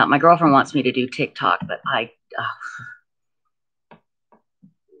 My girlfriend wants me to do TikTok, but I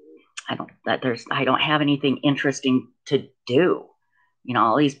don't have anything interesting to do. You know,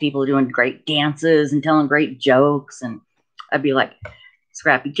 all these people are doing great dances and telling great jokes, and I'd be like,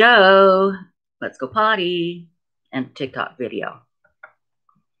 Scrappy Joe, let's go potty, and TikTok video.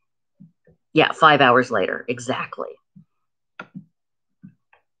 Yeah, 5 hours later, exactly.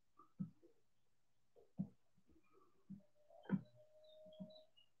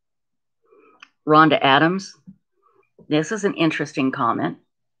 Rhonda Adams, this is an interesting comment.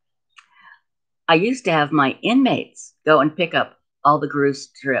 I used to have my inmates go and pick up all the grease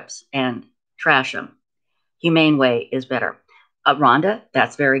strips and trash them. Humane way is better. Rhonda,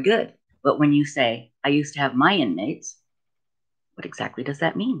 that's very good. But when you say, I used to have my inmates, what exactly does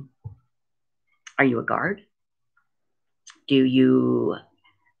that mean? Are you a guard? Do you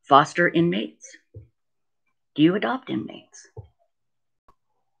foster inmates? Do you adopt inmates?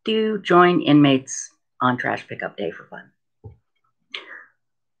 Do you join inmates on trash pickup day for fun?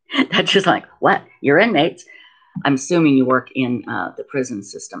 That's just like, what? You're inmates? I'm assuming you work in the prison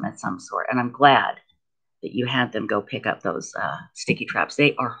system at some sort, and I'm glad that you had them go pick up those sticky traps.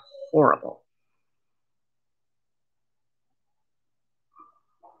 They are horrible.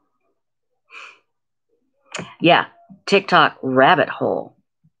 Yeah, TikTok rabbit hole.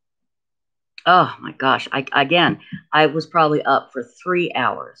 Oh my gosh. I was probably up for 3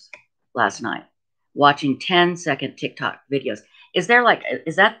 hours last night watching 10-second TikTok videos. Is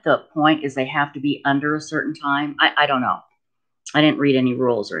that the point? Is they have to be under a certain time? I don't know. I didn't read any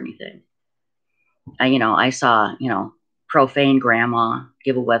rules or anything. I saw, profane grandma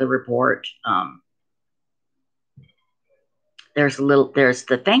give a weather report. There's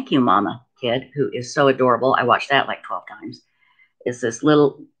the thank you mama kid who is so adorable. I watched that like 12 times. It's this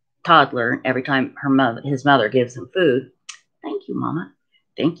little toddler. Every time his mother gives him food, thank you mama,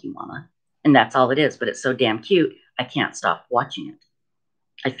 thank you mama. And that's all it is, but it's so damn cute. I can't stop watching it.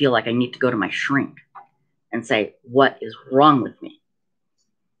 I feel like I need to go to my shrink and say, what is wrong with me?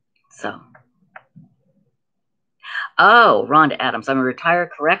 So, oh, Rhonda Adams, I'm a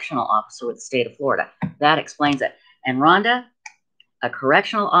retired correctional officer with the state of Florida. That explains it. And Rhonda, a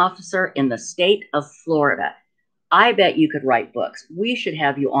correctional officer in the state of Florida. I bet you could write books. We should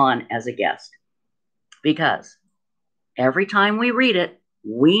have you on as a guest because every time we read it,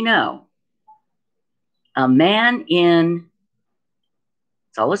 we know a man in,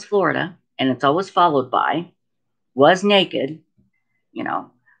 it's always Florida, and it's always followed by, was naked,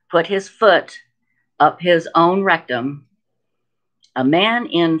 put his foot up his own rectum. A man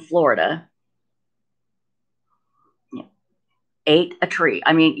in Florida ate a tree.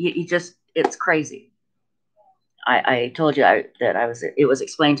 I mean, it's crazy. I told you it was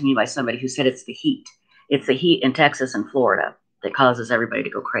explained to me by somebody who said it's the heat. It's the heat in Texas and Florida that causes everybody to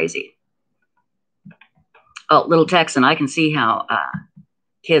go crazy. Oh, little Texan, I can see how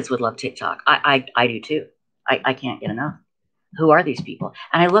kids would love TikTok. I do too. I can't get enough. Who are these people?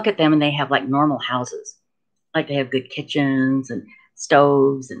 And I look at them and they have like normal houses. Like they have good kitchens and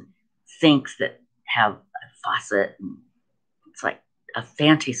stoves and sinks that have a faucet. And it's like a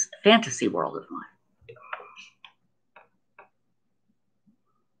fantasy world of mine.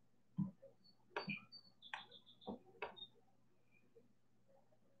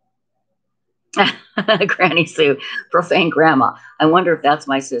 Granny Sue, profane grandma. I wonder if that's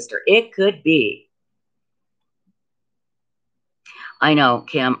my sister. It could be. I know,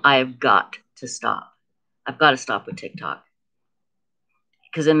 Kim, I've got to stop. I've got to stop with TikTok.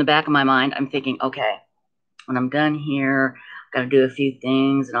 Because in the back of my mind, I'm thinking, okay, when I'm done here, I've got to do a few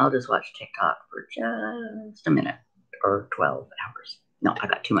things and I'll just watch TikTok for just a minute or 12 hours. No, I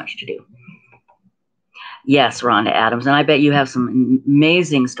got too much to do. Yes, Rhonda Adams, and I bet you have some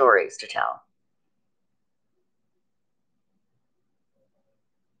amazing stories to tell.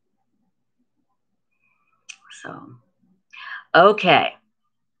 So, okay,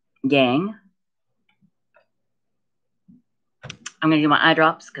 gang. I'm going to do my eye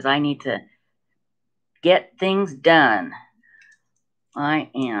drops because I need to get things done.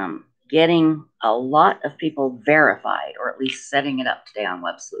 I am getting a lot of people verified, or at least setting it up today on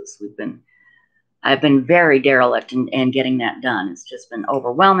Websleuths. I've been very derelict in getting that done. It's just been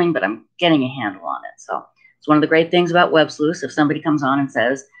overwhelming, but I'm getting a handle on it. So it's one of the great things about Websleuths. If somebody comes on and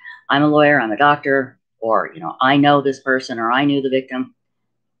says, I'm a lawyer, I'm a doctor, or, I know this person, or I knew the victim,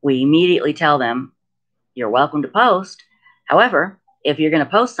 we immediately tell them, you're welcome to post. However, if you're going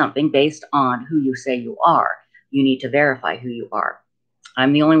to post something based on who you say you are, you need to verify who you are.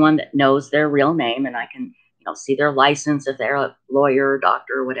 I'm the only one that knows their real name, and I can, see their license if they're a lawyer,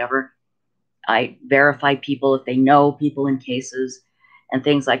 doctor, or whatever. I verify people if they know people in cases and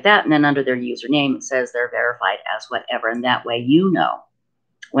things like that. And then under their username, it says they're verified as whatever. And that way,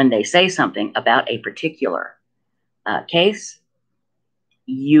 when they say something about a particular case,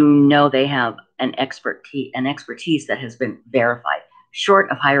 they have an expertise that has been verified, short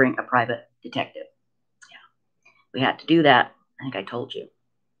of hiring a private detective. Yeah, we had to do that. I think I told you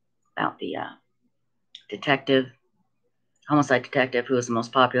about the homicide detective who was the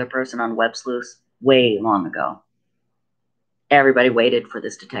most popular person on Websleuths way long ago. Everybody waited for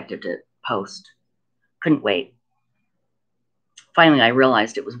this detective to post. Couldn't wait. Finally, I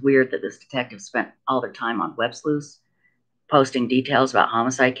realized it was weird that this detective spent all their time on Websleuths posting details about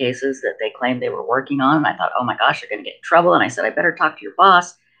homicide cases that they claimed they were working on. And I thought, oh my gosh, you're going to get in trouble. And I said, I better talk to your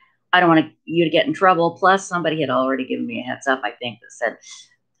boss. I don't want you to get in trouble. Plus, somebody had already given me a heads up, I think, that said,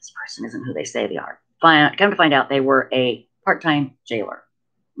 this person isn't who they say they are. Come to find out, they were a part-time jailer.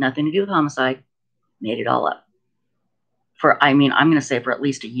 Nothing to do with homicide. Made it all up. For, I mean, I'm going to say for at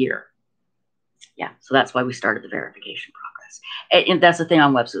least a year. Yeah, so that's why we started the verification progress. And that's the thing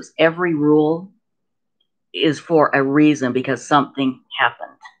on Websleuths. Every rule is for a reason, because something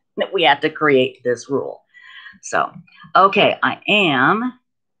happened that we had to create this rule. So, okay, I am.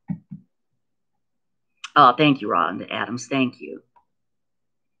 Oh, thank you, Rhonda Adams. Thank you.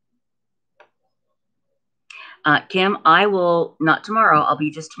 Kim, I will, not tomorrow, I'll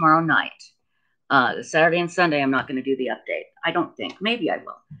be just tomorrow night. Saturday and Sunday, I'm not going to do the update. I don't think. Maybe I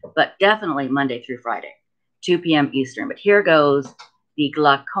will. But definitely Monday through Friday, 2 p.m. Eastern. But here goes the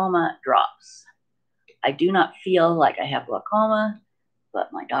glaucoma drops. I do not feel like I have glaucoma,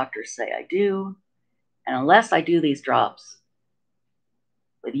 but my doctors say I do. And unless I do these drops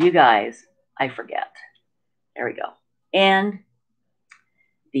with you guys, I forget. There we go. And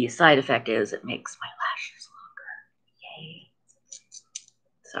the side effect is it makes my lashes longer. Yay.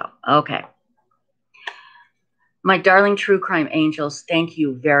 So, okay. My darling true crime angels, thank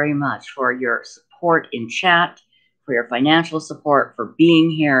you very much for your support in chat, for your financial support, for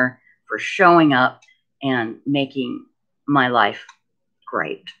being here, for showing up and making my life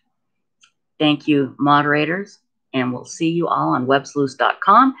great. Thank you, moderators, and we'll see you all on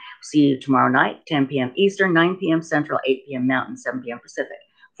websleuths.com. See you tomorrow night, 10 p.m. Eastern, 9 p.m. Central, 8 p.m. Mountain, 7 p.m. Pacific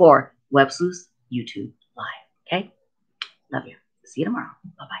for Websleuths YouTube Live. Okay? Love you. See you tomorrow.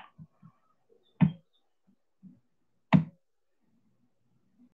 Bye-bye.